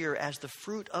about here as the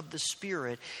fruit of the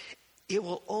Spirit, it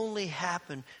will only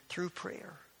happen through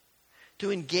prayer,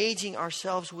 through engaging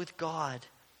ourselves with God,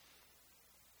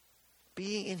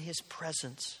 being in His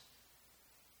presence.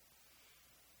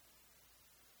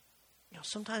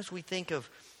 Sometimes we think of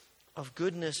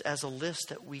goodness as a list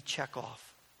that we check off.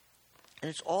 And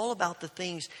it's all about the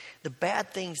bad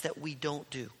things that we don't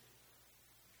do.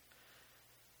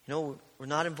 We're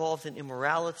not involved in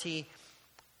immorality.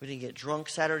 We didn't get drunk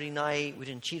Saturday night. We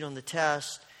didn't cheat on the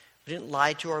test. We didn't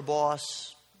lie to our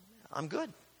boss. I'm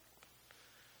good.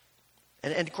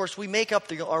 And of course, we make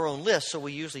up our own list, so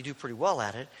we usually do pretty well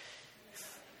at it.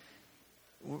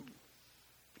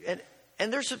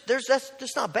 And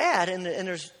that's not bad. And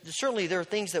there's certainly there are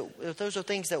things those are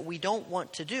things that we don't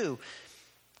want to do.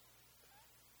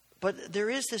 But there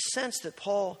is this sense that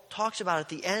Paul talks about at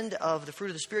the end of the fruit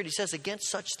of the Spirit. He says, against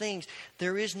such things,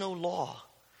 there is no law.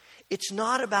 It's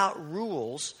not about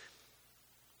rules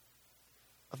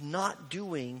of not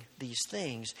doing these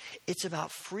things. It's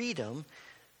about freedom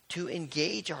to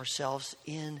engage ourselves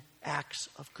in acts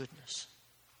of goodness.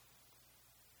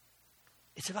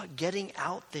 It's about getting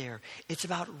out there. It's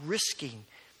about risking.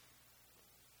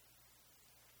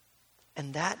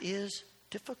 And that is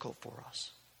difficult for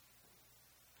us.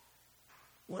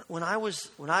 When I was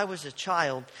a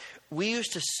child, we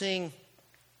used to sing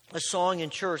a song in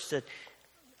church that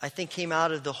I think came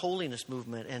out of the holiness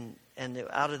movement and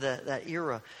out of that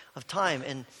era of time.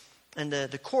 And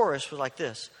the chorus was like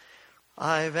this: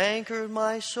 I've anchored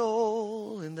my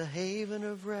soul in the haven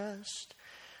of rest.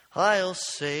 I'll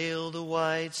sail the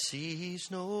wide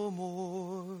seas no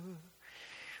more.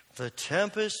 The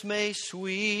tempest may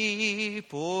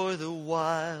sweep o'er the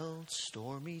wild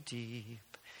stormy deep.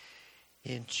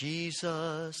 In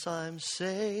Jesus I'm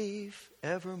safe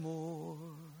evermore.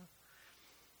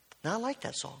 Now I like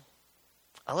that song.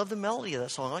 I love the melody of that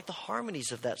song. I like the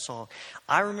harmonies of that song.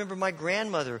 I remember my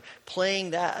grandmother playing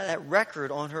that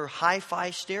record on her hi-fi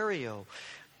stereo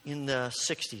in the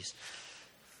 60s.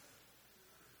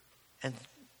 And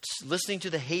listening to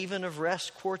the Haven of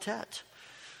Rest Quartet.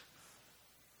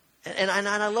 And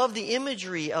I love the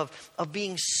imagery of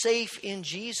being safe in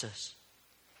Jesus.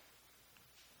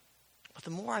 But the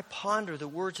more I ponder the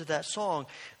words of that song,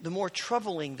 the more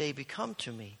troubling they become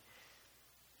to me.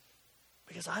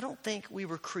 Because I don't think we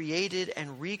were created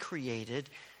and recreated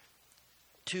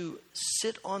to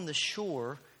sit on the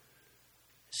shore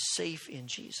safe in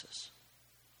Jesus.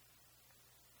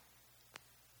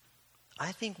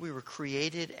 I think we were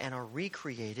created and are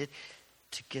recreated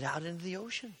to get out into the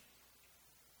ocean.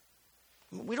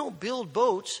 We don't build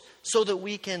boats so that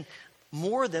we can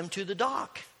moor them to the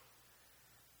dock.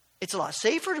 It's a lot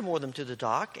safer to moor them to the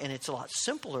dock, and it's a lot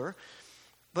simpler.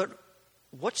 But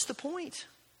what's the point?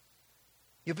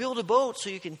 You build a boat so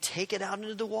you can take it out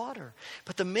into the water.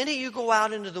 But the minute you go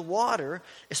out into the water,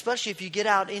 especially if you get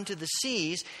out into the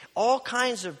seas, all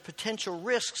kinds of potential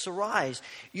risks arise.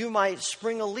 You might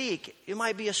spring a leak. It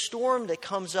might be a storm that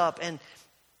comes up and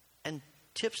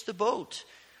tips the boat.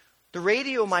 The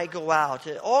radio might go out.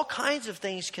 All kinds of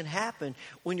things can happen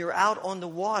when you're out on the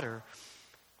water.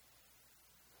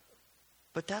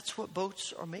 But that's what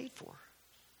boats are made for.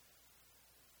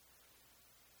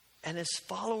 And as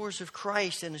followers of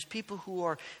Christ and as people who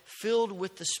are filled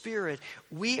with the Spirit,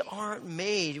 we aren't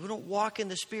made, we don't walk in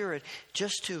the Spirit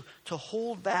just to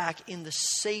hold back in the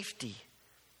safety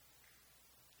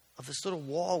of this little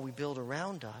wall we build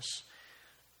around us.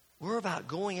 We're about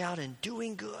going out and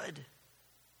doing good.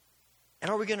 And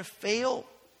are we going to fail?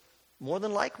 More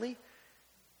than likely.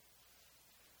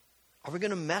 Are we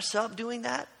going to mess up doing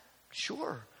that?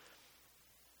 Sure.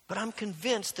 But I'm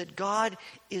convinced that God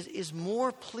is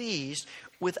more pleased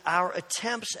with our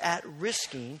attempts at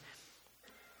risking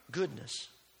goodness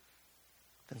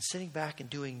than sitting back and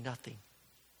doing nothing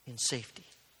in safety.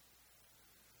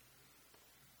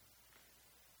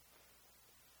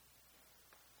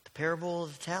 The parable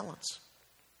of the talents.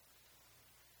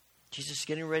 Jesus is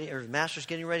getting ready, or the master's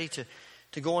getting ready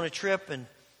to go on a trip, and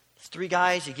it's 3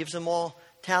 guys. He gives them all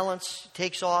talents,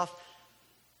 takes off.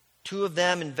 2 of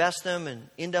them invest them and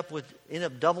end up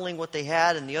doubling what they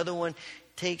had, and the other one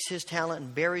takes his talent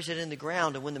and buries it in the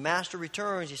ground. And when the master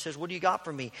returns, he says, "What do you got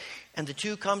for me?" And the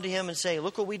 2 come to him and say,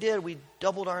 "Look what we did. We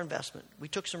doubled our investment. We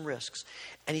took some risks."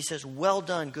 And he says, "Well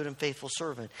done, good and faithful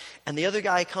servant." And the other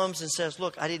guy comes and says,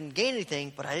 "Look, I didn't gain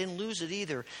anything, but I didn't lose it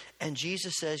either." And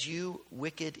Jesus says, "You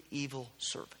wicked, evil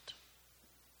servant."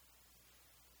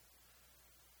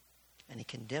 And he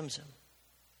condemns him.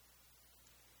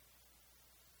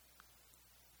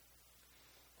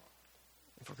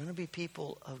 If we're going to be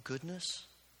people of goodness,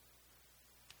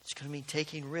 it's going to mean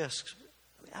taking risks.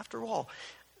 After all,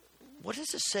 what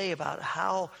does it say about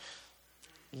how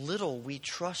little we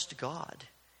trust God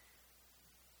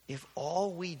if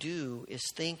all we do is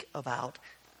think about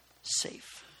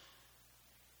safe?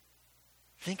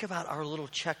 Think about our little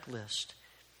checklist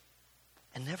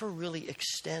and never really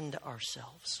extend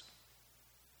ourselves.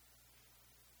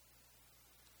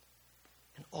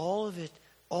 And all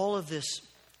of this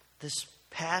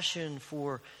passion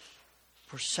for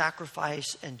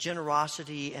sacrifice and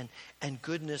generosity and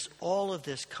goodness, all of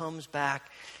this comes back,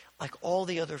 like all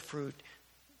the other fruit,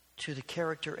 to the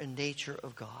character and nature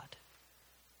of God.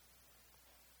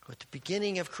 Who at the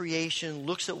beginning of creation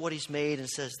looks at what he's made and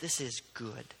says, "This is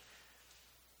good."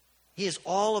 He is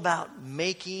all about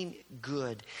making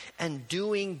good and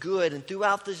doing good. And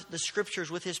throughout the scriptures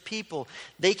with his people,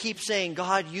 they keep saying,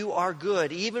 "God, you are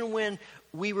good. Even when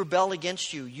we rebel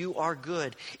against you, you are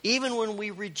good. Even when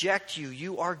we reject you,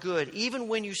 you are good. Even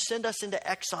when you send us into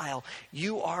exile,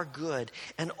 you are good."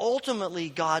 And ultimately,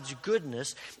 God's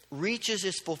goodness reaches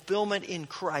its fulfillment in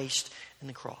Christ and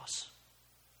the cross.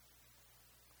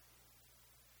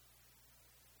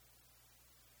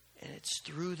 And it's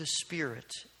through the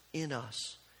Spirit in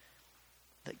us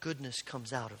that goodness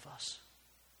comes out of us.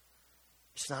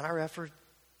 It's not our effort.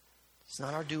 It's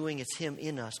not our doing. It's him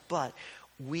in us. But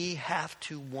we have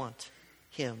to want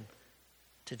him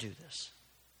to do this.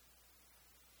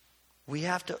 We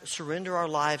have to surrender our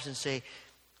lives and say,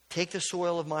 "Take the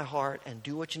soil of my heart and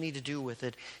do what you need to do with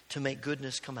it to make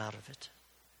goodness come out of it."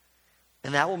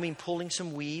 And that will mean pulling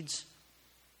some weeds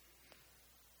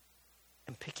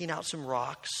and picking out some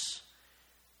rocks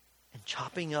and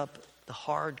chopping up the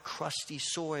hard, crusty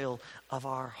soil of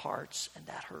our hearts. And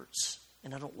that hurts.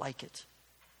 And I don't like it.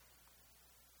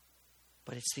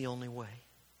 But it's the only way.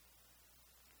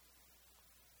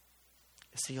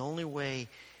 It's the only way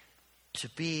to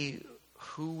be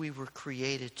who we were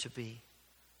created to be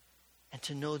and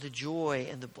to know the joy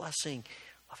and the blessing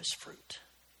of his fruit.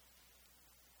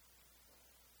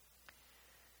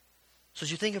 So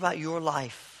as you think about your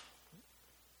life,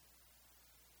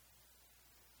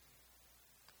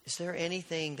 is there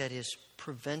anything that is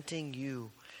preventing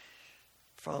you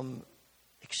from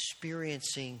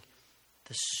experiencing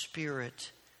the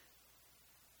Spirit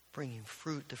bringing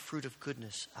fruit, the fruit of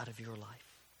goodness out of your life?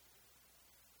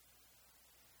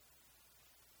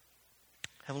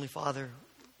 Heavenly Father,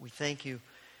 we thank you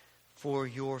for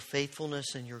your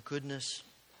faithfulness and your goodness.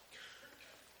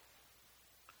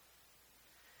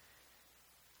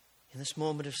 In this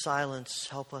moment of silence,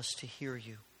 help us to hear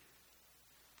you.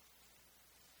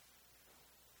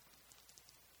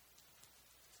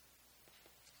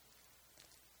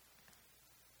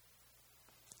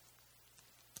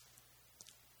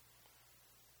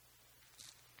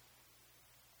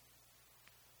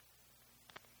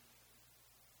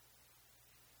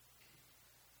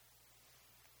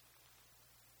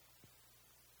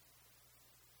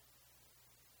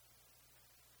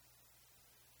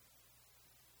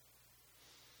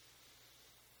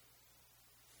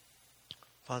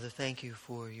 Father, thank you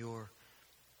for your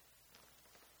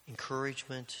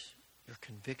encouragement, your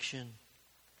conviction,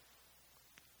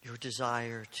 your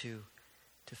desire to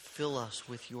fill us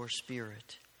with your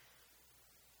Spirit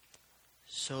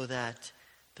so that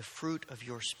the the fruit of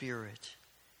your Spirit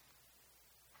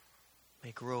may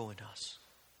grow in us.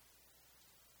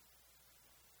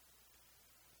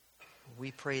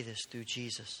 We pray this through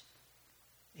Jesus.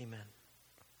 Amen.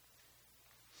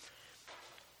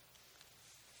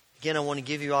 Again, I want to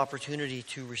give you opportunity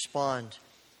to respond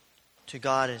to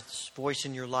God's voice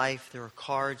in your life. There are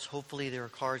cards. Hopefully there are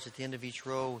cards at the end of each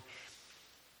row.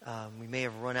 We may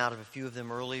have run out of a few of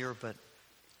them earlier, but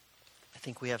I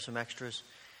think we have some extras.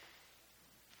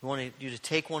 We want you to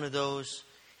take one of those,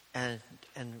 and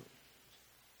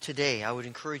today, I would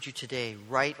encourage you today,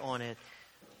 write on it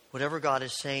whatever God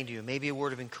is saying to you. Maybe a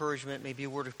word of encouragement, maybe a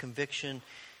word of conviction,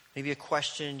 maybe a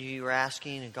question you are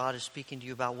asking and God is speaking to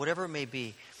you about. Whatever it may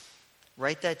be,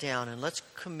 write that down, and let's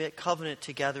covenant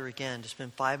together again to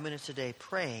spend 5 minutes a day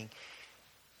praying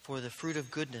for the fruit of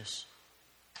goodness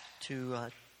to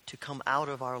come out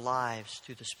of our lives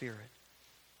through the Spirit.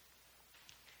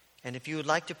 And if you would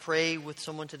like to pray with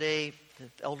someone today, the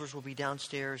elders will be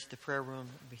downstairs, the prayer room.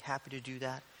 I'd be happy to do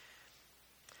that.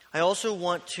 I also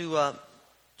want to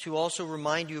also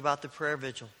remind you about the prayer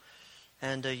vigil.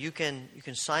 And you can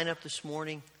sign up this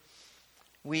morning.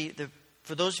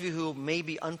 For those of you who may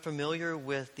be unfamiliar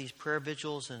with these prayer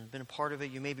vigils and been a part of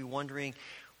it, you may be wondering,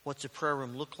 what's a prayer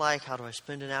room look like? How do I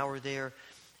spend an hour there?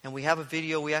 And we have a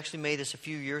video. We actually made this a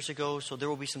few years ago, so there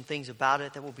will be some things about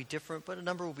it that will be different, but a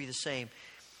number will be the same.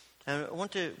 And I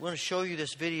want to show you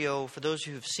this video. For those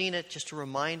who have seen it, just a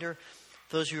reminder.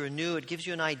 For those who are new, it gives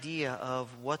you an idea of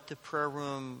what the prayer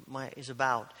room is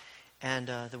about and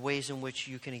the ways in which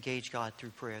you can engage God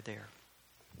through prayer there.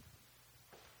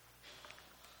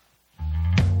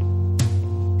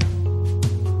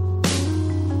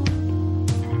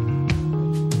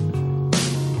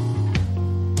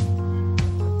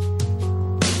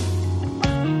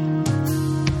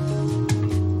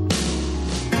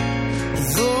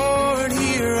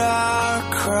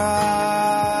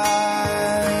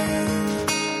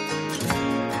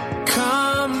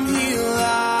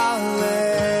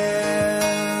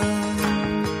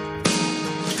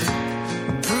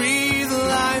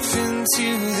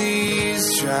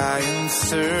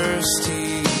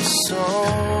 Thirsty souls,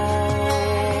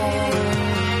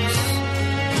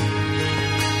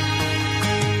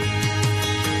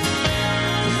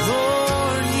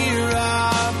 Lord, hear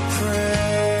our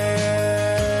prayer.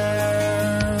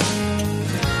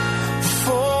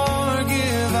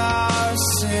 Forgive our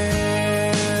sins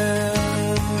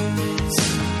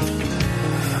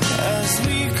as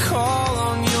we call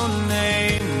on your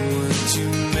name. Would you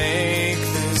make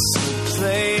this a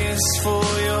place for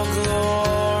your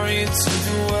glory to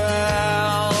dwell?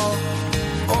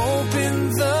 Open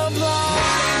the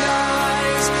blind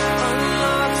eyes,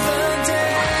 unlock the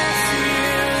deaf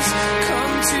ears.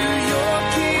 Come to your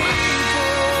people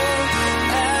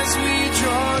as we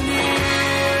draw near.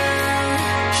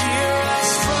 Hear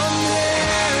us from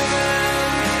heaven,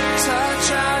 touch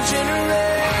our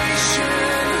generation.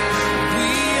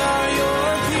 We are your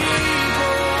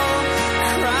people,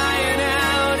 crying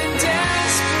out in desperation.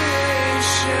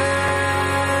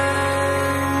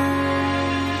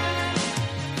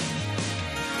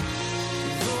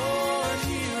 Lord,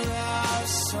 hear our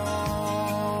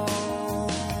song.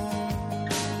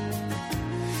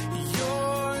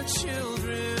 Your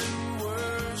children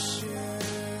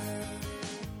worship.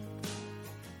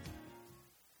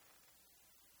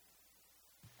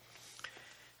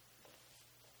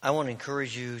 I want to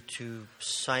encourage you to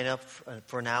sign up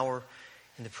for an hour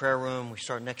in the prayer room. We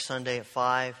start next Sunday at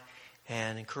 5,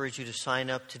 and encourage you to sign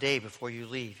up today before you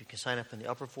leave. You can sign up in the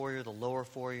upper foyer, the lower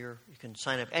foyer. You can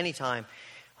sign up anytime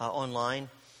online,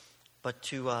 but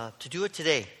to do it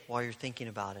today while you're thinking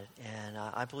about it. And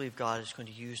I believe God is going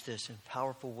to use this in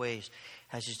powerful ways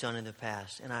as He's done in the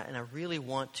past. And I really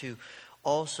want to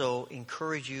also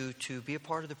encourage you to be a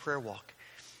part of the prayer walk.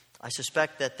 I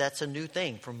suspect that that's a new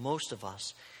thing for most of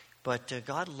us. But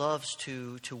God loves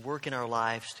to work in our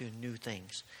lives through new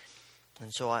things.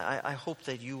 And so I hope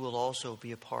that you will also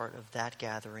be a part of that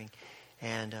gathering,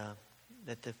 and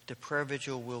that the prayer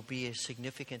vigil will be a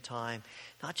significant time,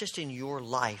 not just in your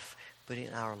life, but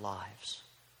in our lives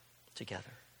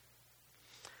together.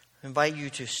 I invite you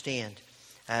to stand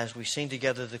as we sing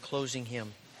together the closing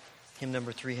hymn, hymn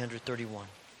number 331.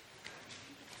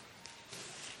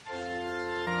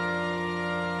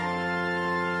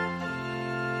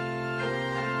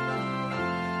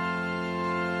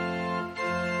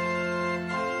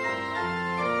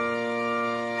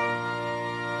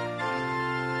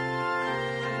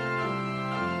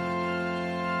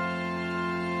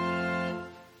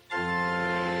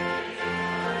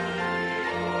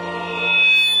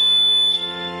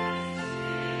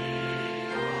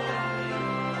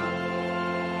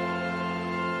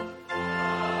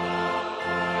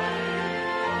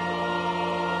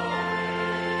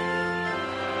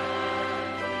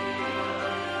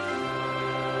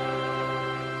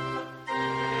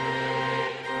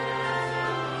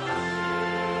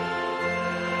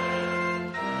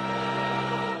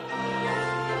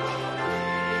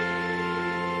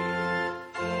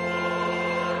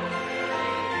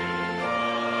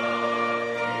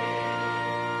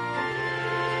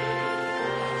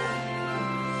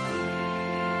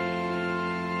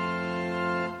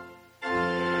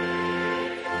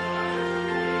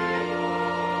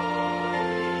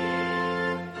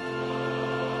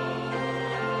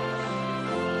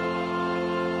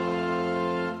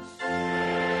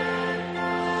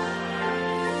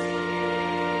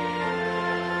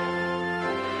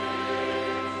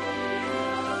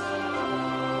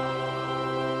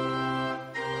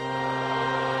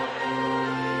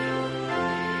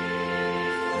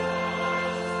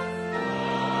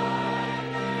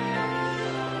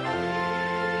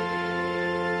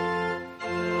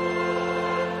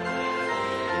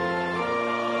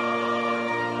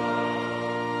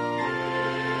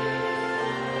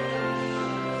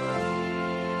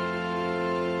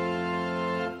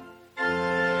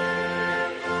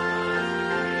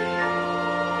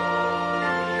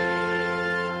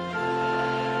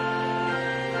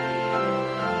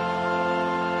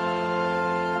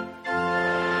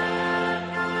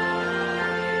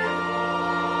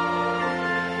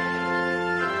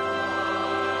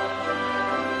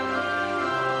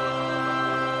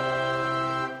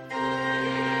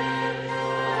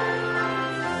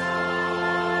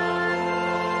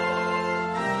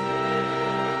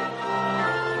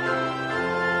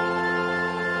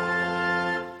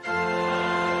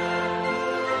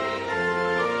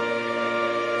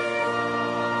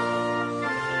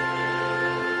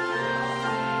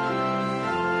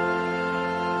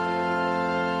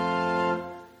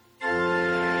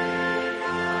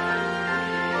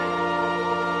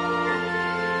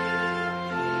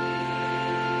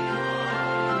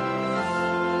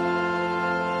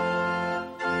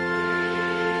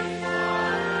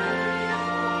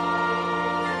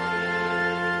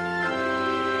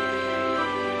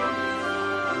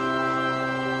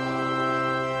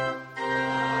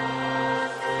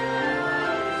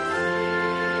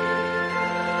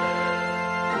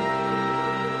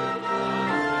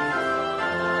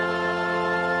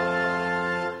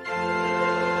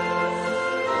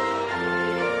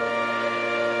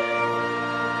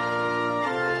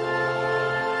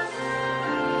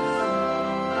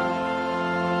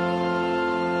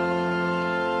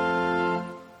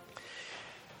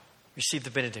 receive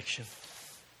the benediction.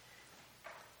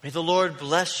 May the Lord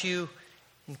bless you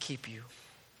and keep you.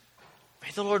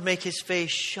 May the Lord make his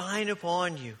face shine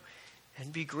upon you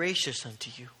and be gracious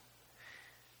unto you.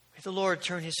 May the Lord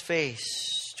turn his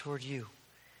face toward you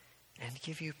and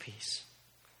give you peace.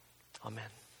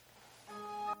 Amen.